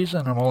the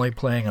reason I'm only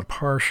playing a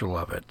partial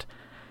of it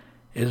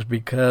is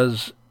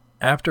because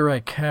after I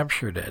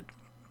captured it,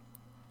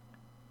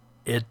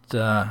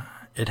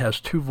 it has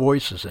 2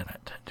 voices in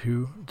it,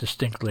 2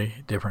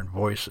 distinctly different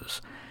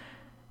voices,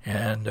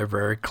 and they're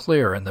very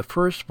clear. And the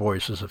first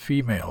voice is a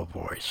female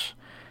voice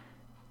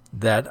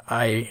that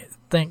I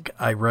think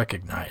I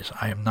recognize.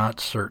 I am not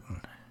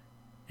certain.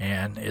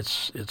 and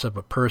it's of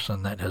a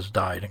person that has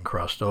died and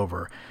crossed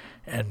over.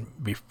 And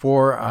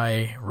before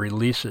I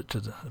release it to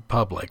the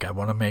public, I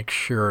want to make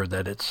sure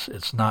that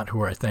it's not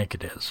who I think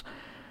it is,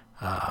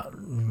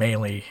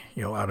 mainly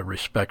out of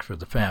respect for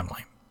the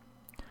family.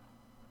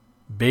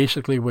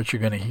 Basically, what you're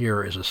going to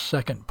hear is a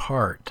second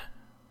part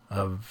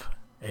of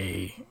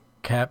a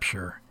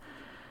capture.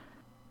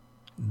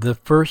 The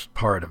first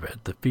part of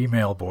it, the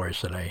female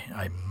voice that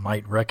I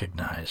might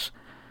recognize,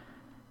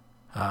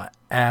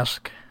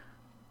 ask,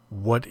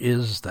 "What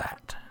is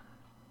that?"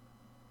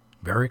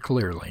 Very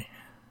clearly,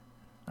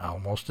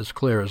 almost as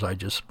clear as I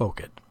just spoke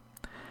it.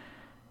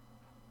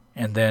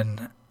 And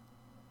then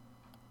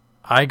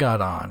I got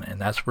on, and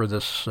that's where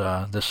this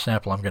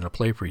sample I'm going to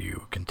play for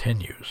you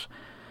continues.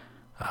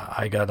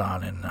 I got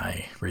on and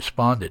I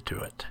responded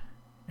to it,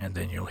 and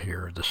then you'll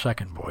hear the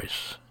second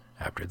voice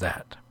after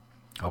that.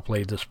 I'll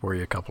play this for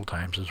you a couple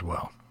times as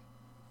well.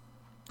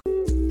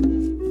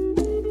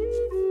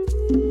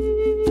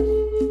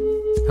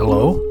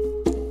 Hello?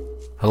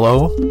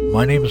 Hello?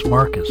 My name is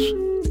Marcus.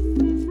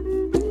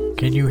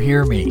 Can you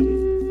hear me?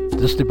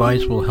 This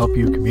device will help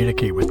you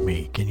communicate with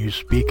me. Can you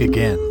speak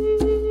again?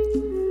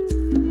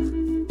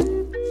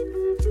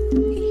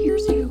 He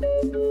hears you.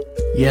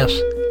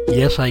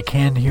 Yes, I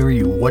can hear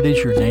you. What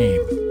is your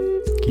name?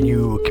 Can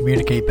you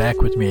communicate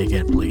back with me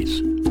again,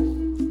 please?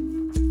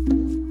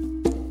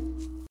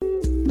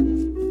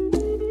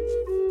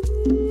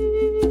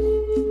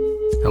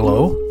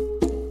 Hello?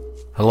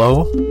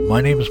 Hello? My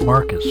name is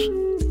Marcus.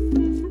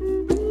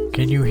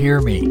 Can you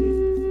hear me?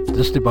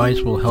 This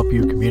device will help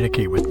you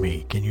communicate with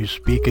me. Can you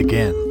speak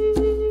again?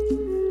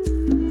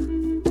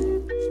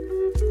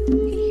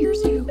 He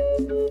hears you.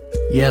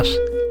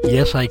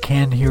 Yes, I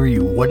can hear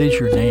you. What is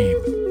your name?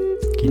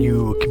 Can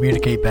you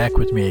communicate back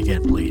with me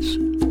again, please?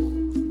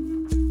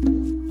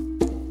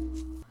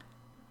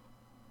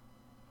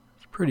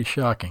 It's pretty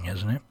shocking,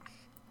 isn't it?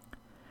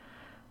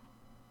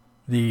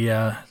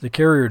 The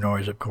carrier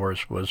noise, of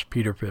course, was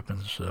Peter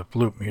Pippen's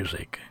flute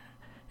music,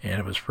 and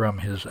it was from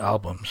his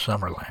album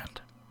Summerland.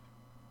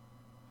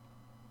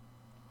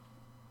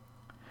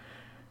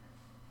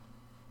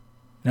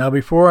 Now,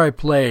 before I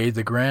play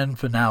the grand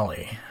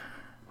finale,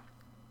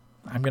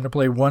 I'm going to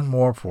play one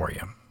more for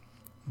you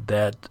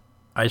that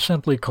I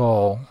simply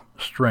call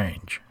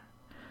Strange.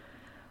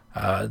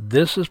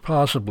 This is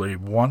possibly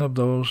one of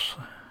those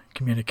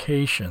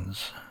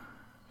communications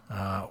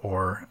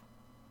or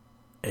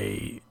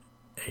a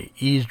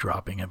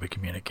eavesdropping of a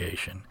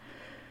communication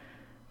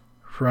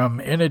from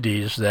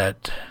entities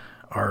that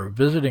are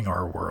visiting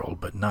our world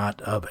but not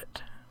of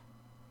it.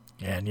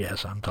 And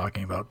yes, I'm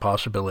talking about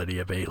possibility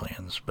of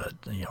aliens, but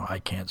I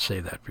can't say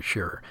that for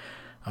sure.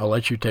 I'll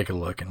let you take a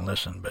look and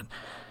listen, but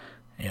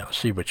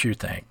see what you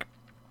think.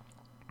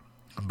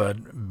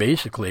 But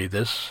basically,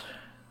 this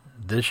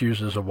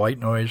uses a white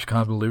noise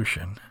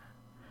convolution,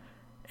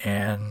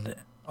 and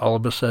all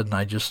of a sudden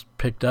I just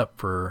picked up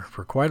for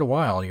quite a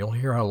while, you'll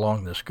hear how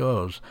long this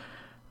goes,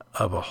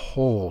 of a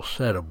whole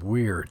set of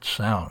weird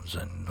sounds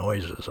and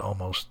noises,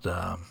 almost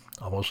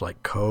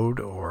like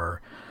code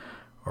or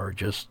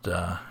just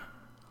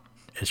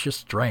it's just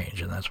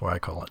strange, and that's why I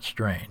call it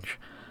Strange.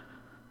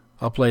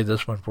 I'll play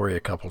this one for you a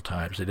couple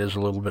times. It is a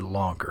little bit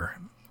longer,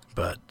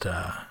 but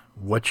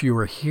what you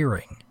are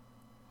hearing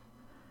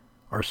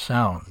are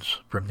sounds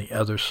from the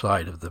other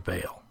side of the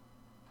veil.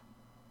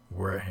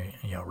 Where,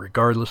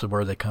 regardless of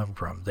where they come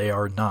from, they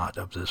are not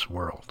of this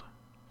world.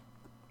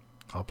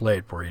 I'll play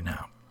it for you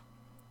now.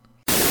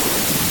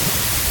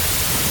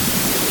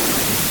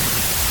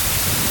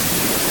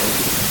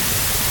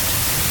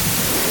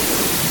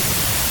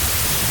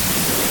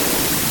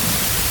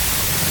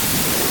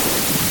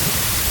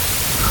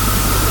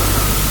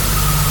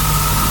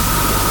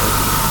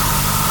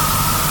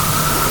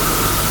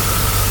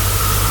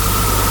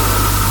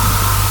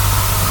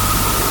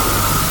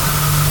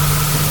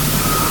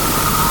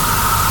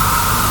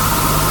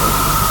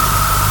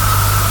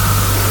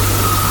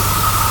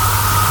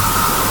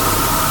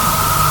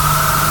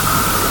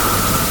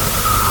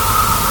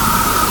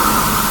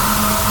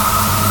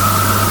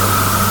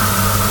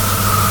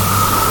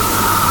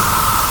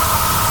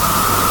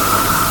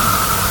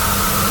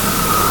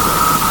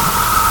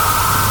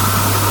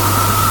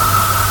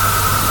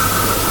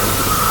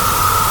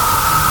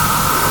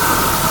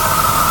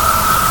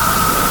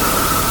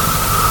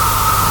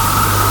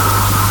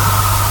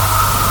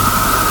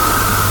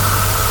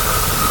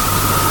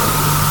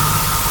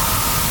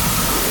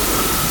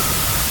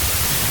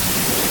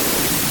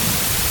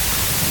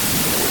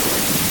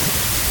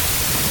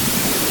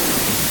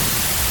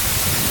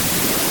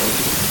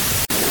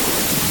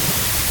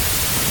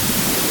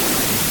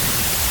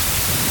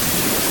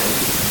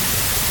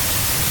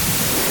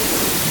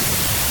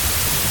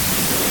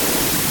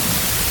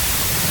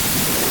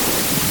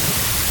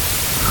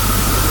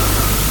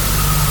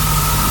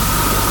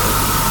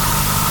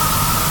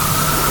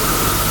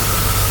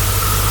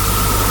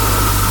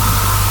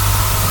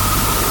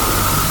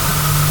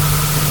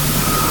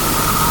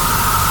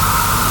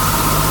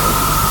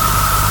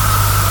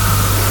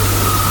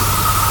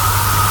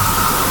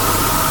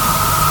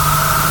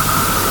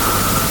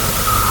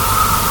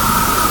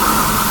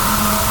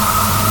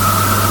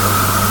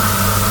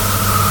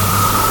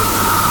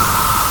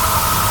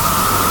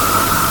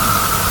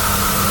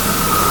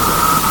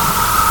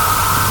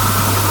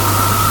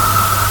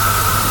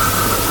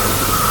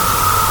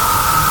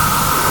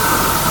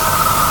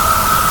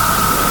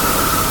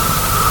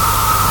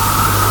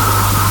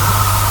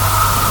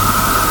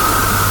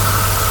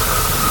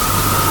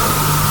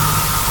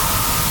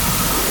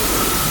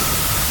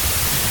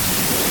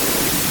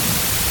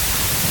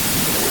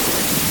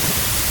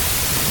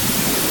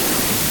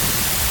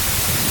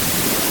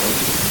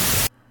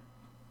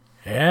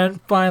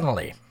 And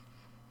finally,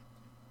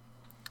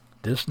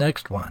 this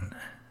next one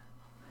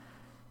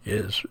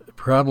is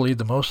probably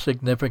the most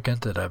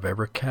significant that I've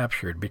ever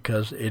captured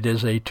because it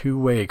is a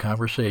two-way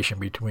conversation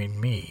between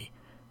me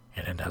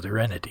and another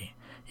entity.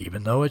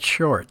 Even though it's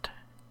short,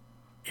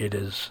 it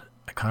is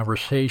a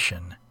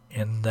conversation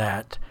in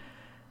that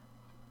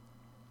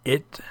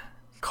it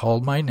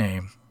called my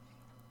name,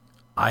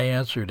 I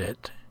answered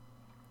it,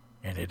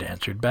 and it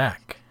answered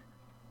back.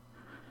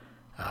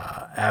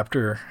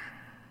 After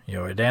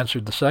it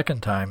answered the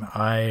second time,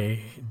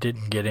 I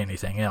didn't get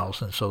anything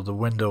else, and so the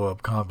window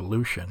of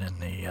convolution in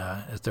the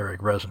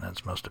etheric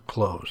resonance must have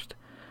closed.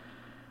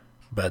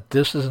 But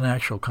this is an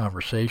actual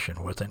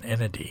conversation with an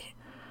entity.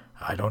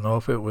 I don't know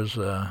if it was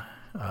a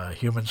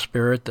human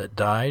spirit that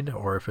died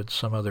or if it's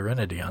some other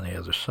entity on the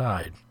other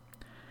side.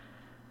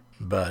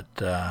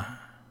 But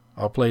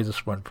I'll play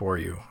this one for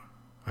you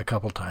a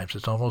couple times.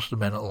 It's almost a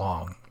minute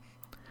long.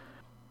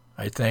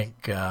 I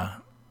think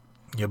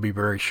you'll be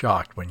very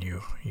shocked when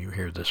you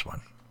hear this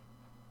one.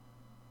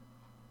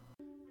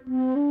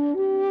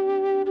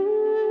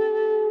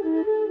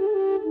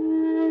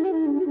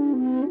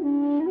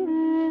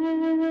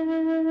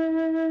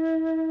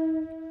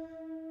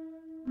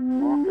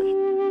 Marcus.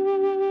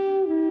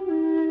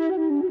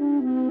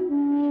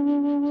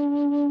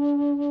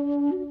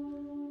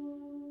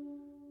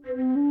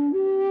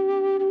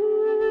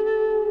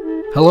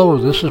 Hello,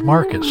 this is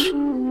Marcus.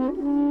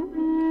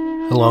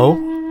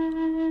 Hello?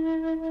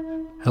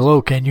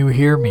 Hello, can you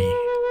hear me?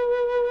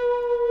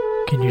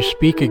 Can you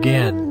speak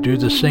again? Do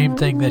the same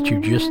thing that you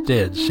just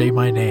did. Say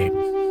my name.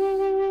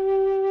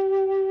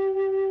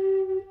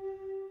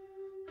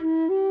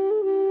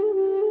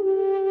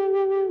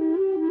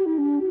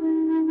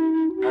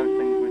 How's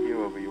things with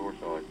you over your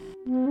side?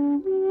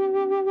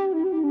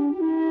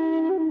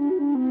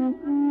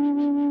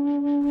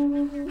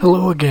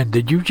 Hello again.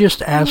 Did you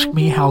just ask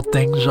me how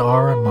things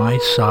are on my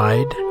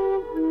side?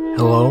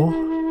 Hello?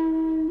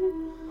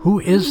 Who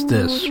is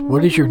this?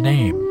 What is your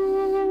name?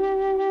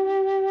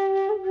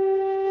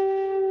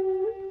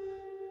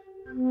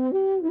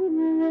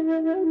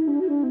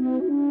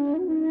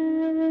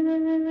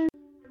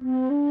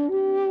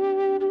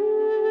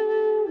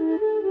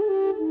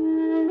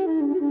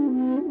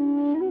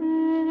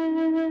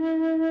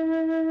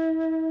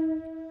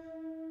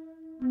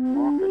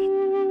 Marcus.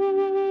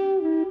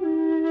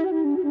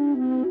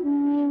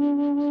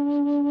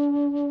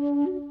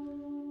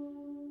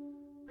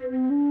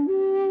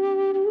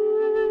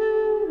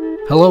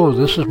 Hello,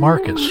 this is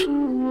Marcus.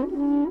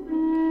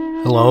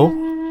 Hello?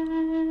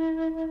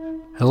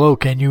 Hello,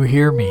 can you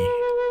hear me?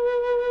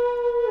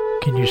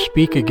 Can you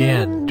speak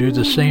again? Do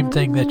the same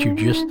thing that you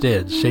just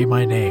did. Say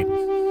my name.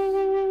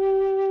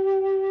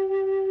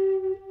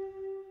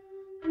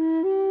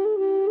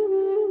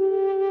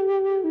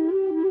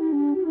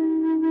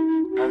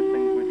 How's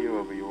things with you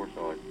over your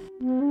side?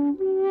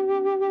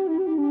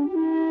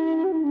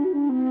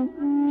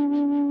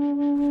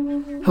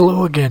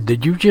 Hello again.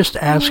 Did you just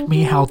ask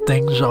me how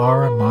things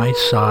are on my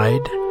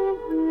side?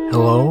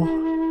 Hello?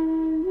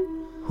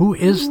 Who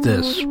is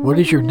this? What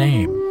is your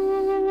name?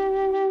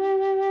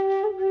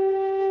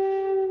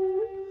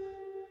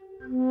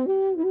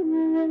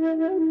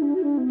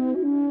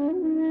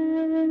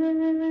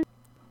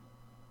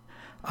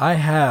 I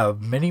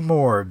have many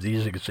more of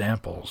these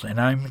examples,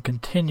 and I'm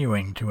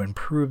continuing to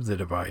improve the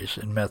device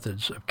and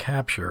methods of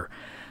capture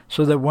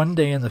so that one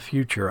day in the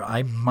future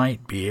I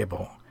might be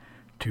able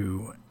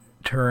to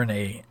turn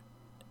a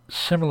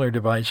similar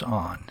device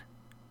on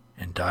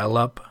and dial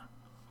up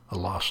a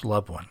lost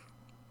loved one.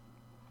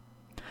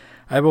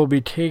 I will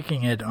be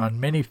taking it on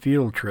many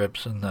field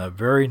trips in the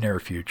very near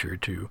future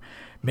to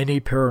many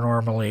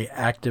paranormally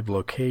active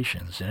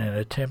locations in an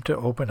attempt to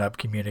open up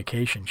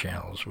communication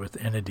channels with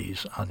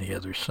entities on the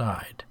other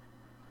side.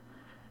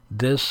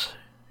 This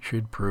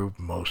should prove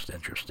most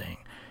interesting,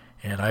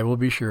 and I will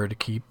be sure to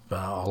keep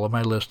all of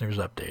my listeners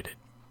updated.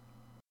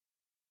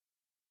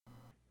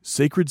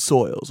 Sacred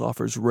Soils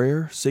offers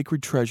rare,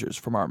 sacred treasures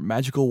from our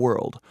magical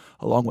world,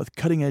 along with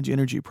cutting-edge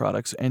energy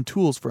products and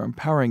tools for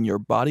empowering your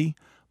body,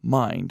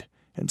 mind,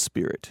 and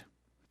spirit.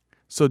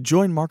 So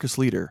join Marcus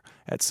Leader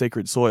at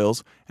Sacred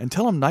Soils and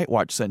tell him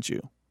Nightwatch sent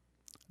you.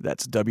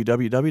 That's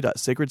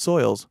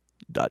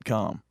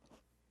www.sacredsoils.com.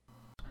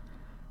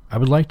 I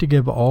would like to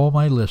give all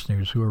my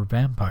listeners who are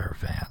vampire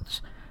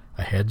fans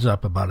a heads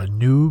up about a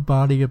new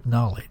body of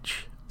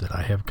knowledge that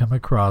I have come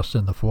across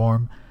in the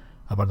form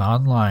of an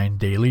online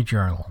daily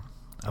journal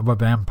of a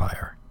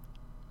vampire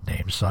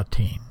named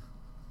Satine.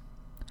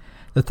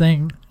 The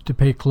thing to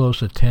pay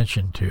close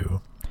attention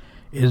to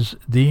is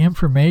the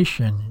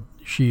information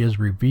she is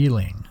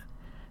revealing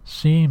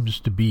seems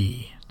to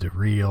be the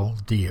real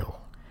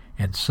deal,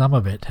 and some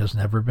of it has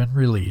never been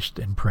released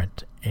in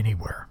print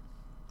anywhere.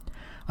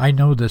 I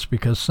know this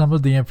because some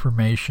of the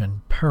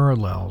information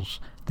parallels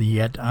the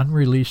yet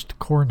unreleased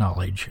core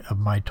knowledge of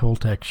my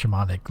Toltec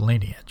shamanic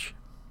lineage.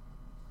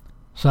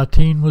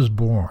 Satine was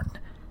born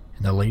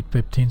in the late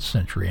 15th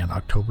century on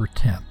October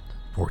 10,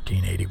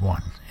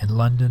 1481, in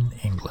London,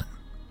 England.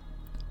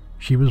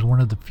 She was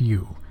one of the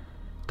few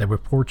They were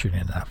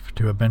fortunate enough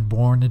to have been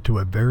born into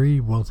a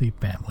very wealthy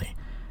family,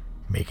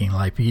 making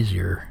life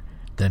easier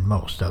than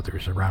most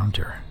others around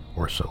her,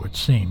 or so it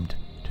seemed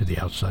to the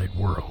outside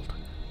world.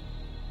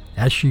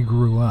 As she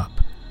grew up,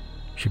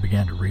 she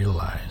began to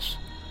realize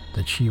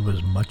that she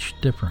was much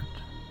different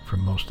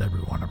from most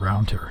everyone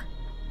around her.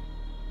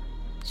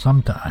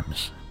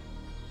 Sometimes,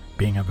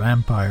 being a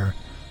vampire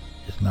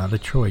is not a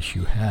choice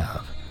you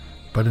have,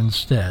 but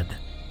instead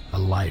a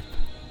life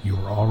you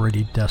are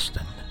already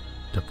destined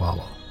to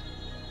follow.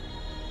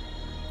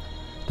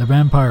 The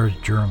Vampire's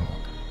Journal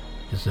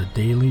is a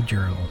daily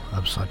journal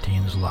of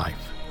Satine's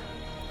life,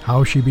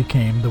 how she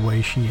became the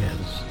way she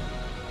is,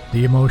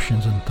 the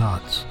emotions and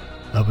thoughts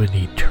of an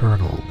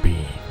eternal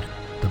being,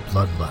 the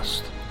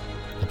bloodlust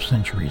of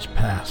centuries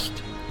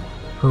past,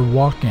 her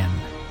walk-in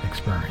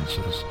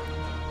experiences,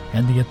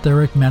 and the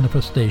etheric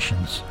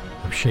manifestations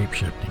of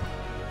shape-shifting.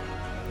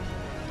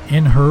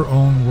 In her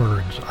own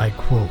words, I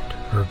quote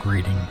her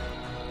greeting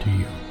to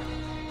you.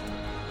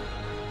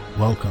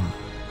 Welcome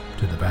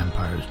to the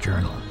Vampire's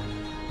Journal.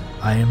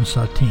 I am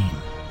Satine.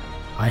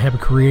 I have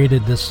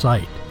created this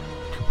site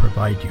to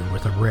provide you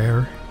with a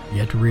rare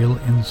yet real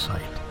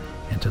insight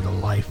into the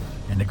life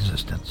and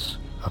existence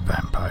of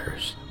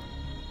vampires.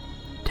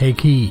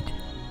 Take heed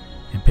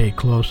and pay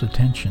close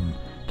attention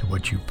to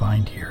what you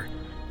find here,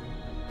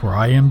 for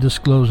I am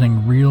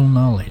disclosing real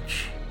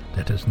knowledge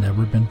that has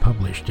never been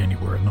published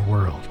anywhere in the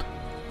world.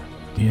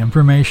 The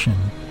information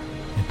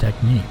and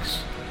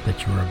techniques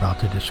that you are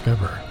about to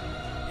discover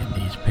in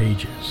these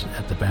pages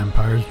at the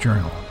Vampire's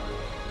Journal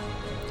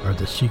are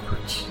the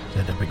secrets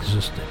that have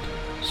existed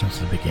since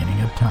the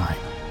beginning of time,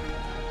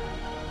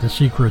 the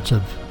secrets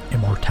of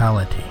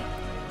immortality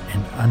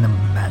and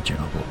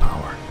unimaginable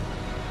power.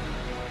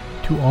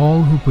 To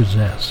all who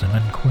possess an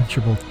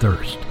unquenchable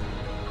thirst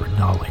for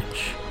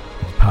knowledge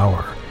and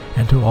power,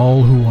 and to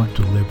all who want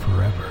to live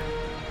forever,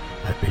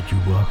 I bid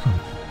you welcome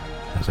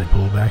as I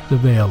pull back the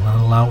veil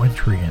and allow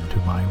entry into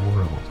my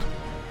world,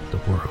 the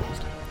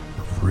world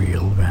of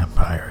real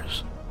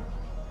vampires.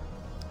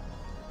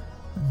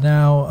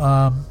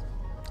 Now,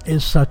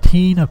 is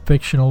Satine a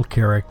fictional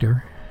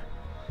character?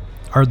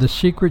 Are the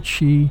secrets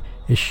she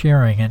is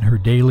sharing in her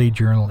daily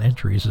journal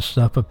entries the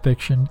stuff of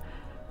fiction?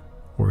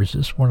 Or is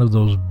this one of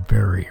those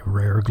very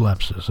rare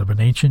glimpses of an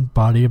ancient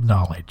body of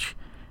knowledge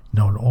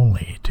known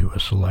only to a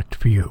select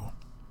few?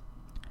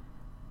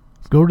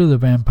 Go to the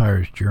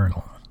Vampire's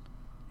Journal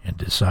and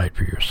decide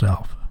for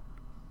yourself.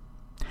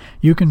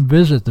 You can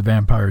visit the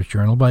Vampire's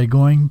Journal by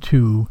going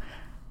to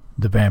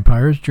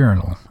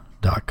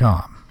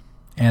thevampiresjournal.com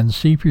and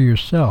see for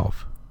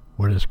yourself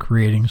what is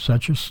creating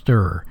such a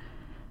stir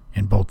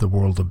in both the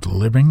world of the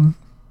living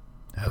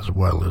as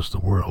well as the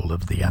world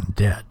of the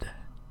undead.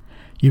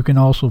 You can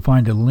also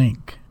find a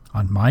link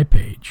on my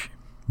page,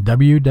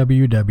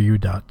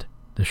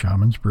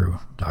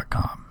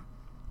 www.theshamansbrew.com.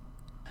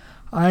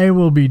 I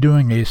will be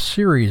doing a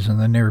series in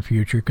the near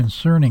future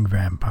concerning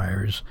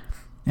vampires,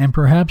 and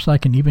perhaps I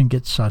can even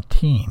get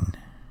Satine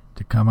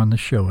to come on the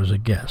show as a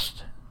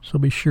guest, so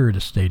be sure to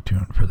stay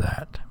tuned for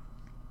that.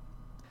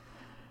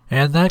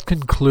 And that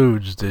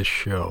concludes this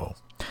show.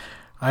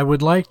 I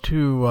would like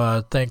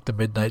to thank the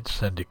Midnight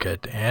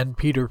Syndicate and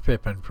Peter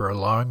Pippin for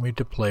allowing me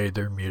to play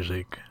their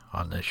music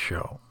on this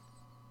show.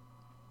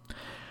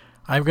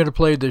 I'm going to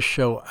play this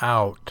show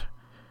out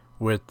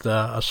with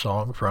a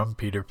song from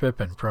Peter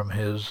Pippin from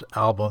his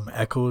album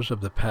Echoes of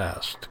the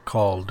Past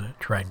called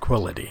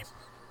Tranquility.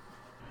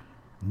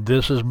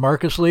 This is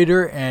Marcus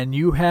Leader, and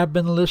you have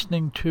been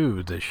listening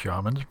to The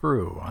Shaman's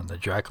Brew on the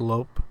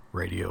Jackalope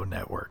Radio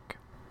Network.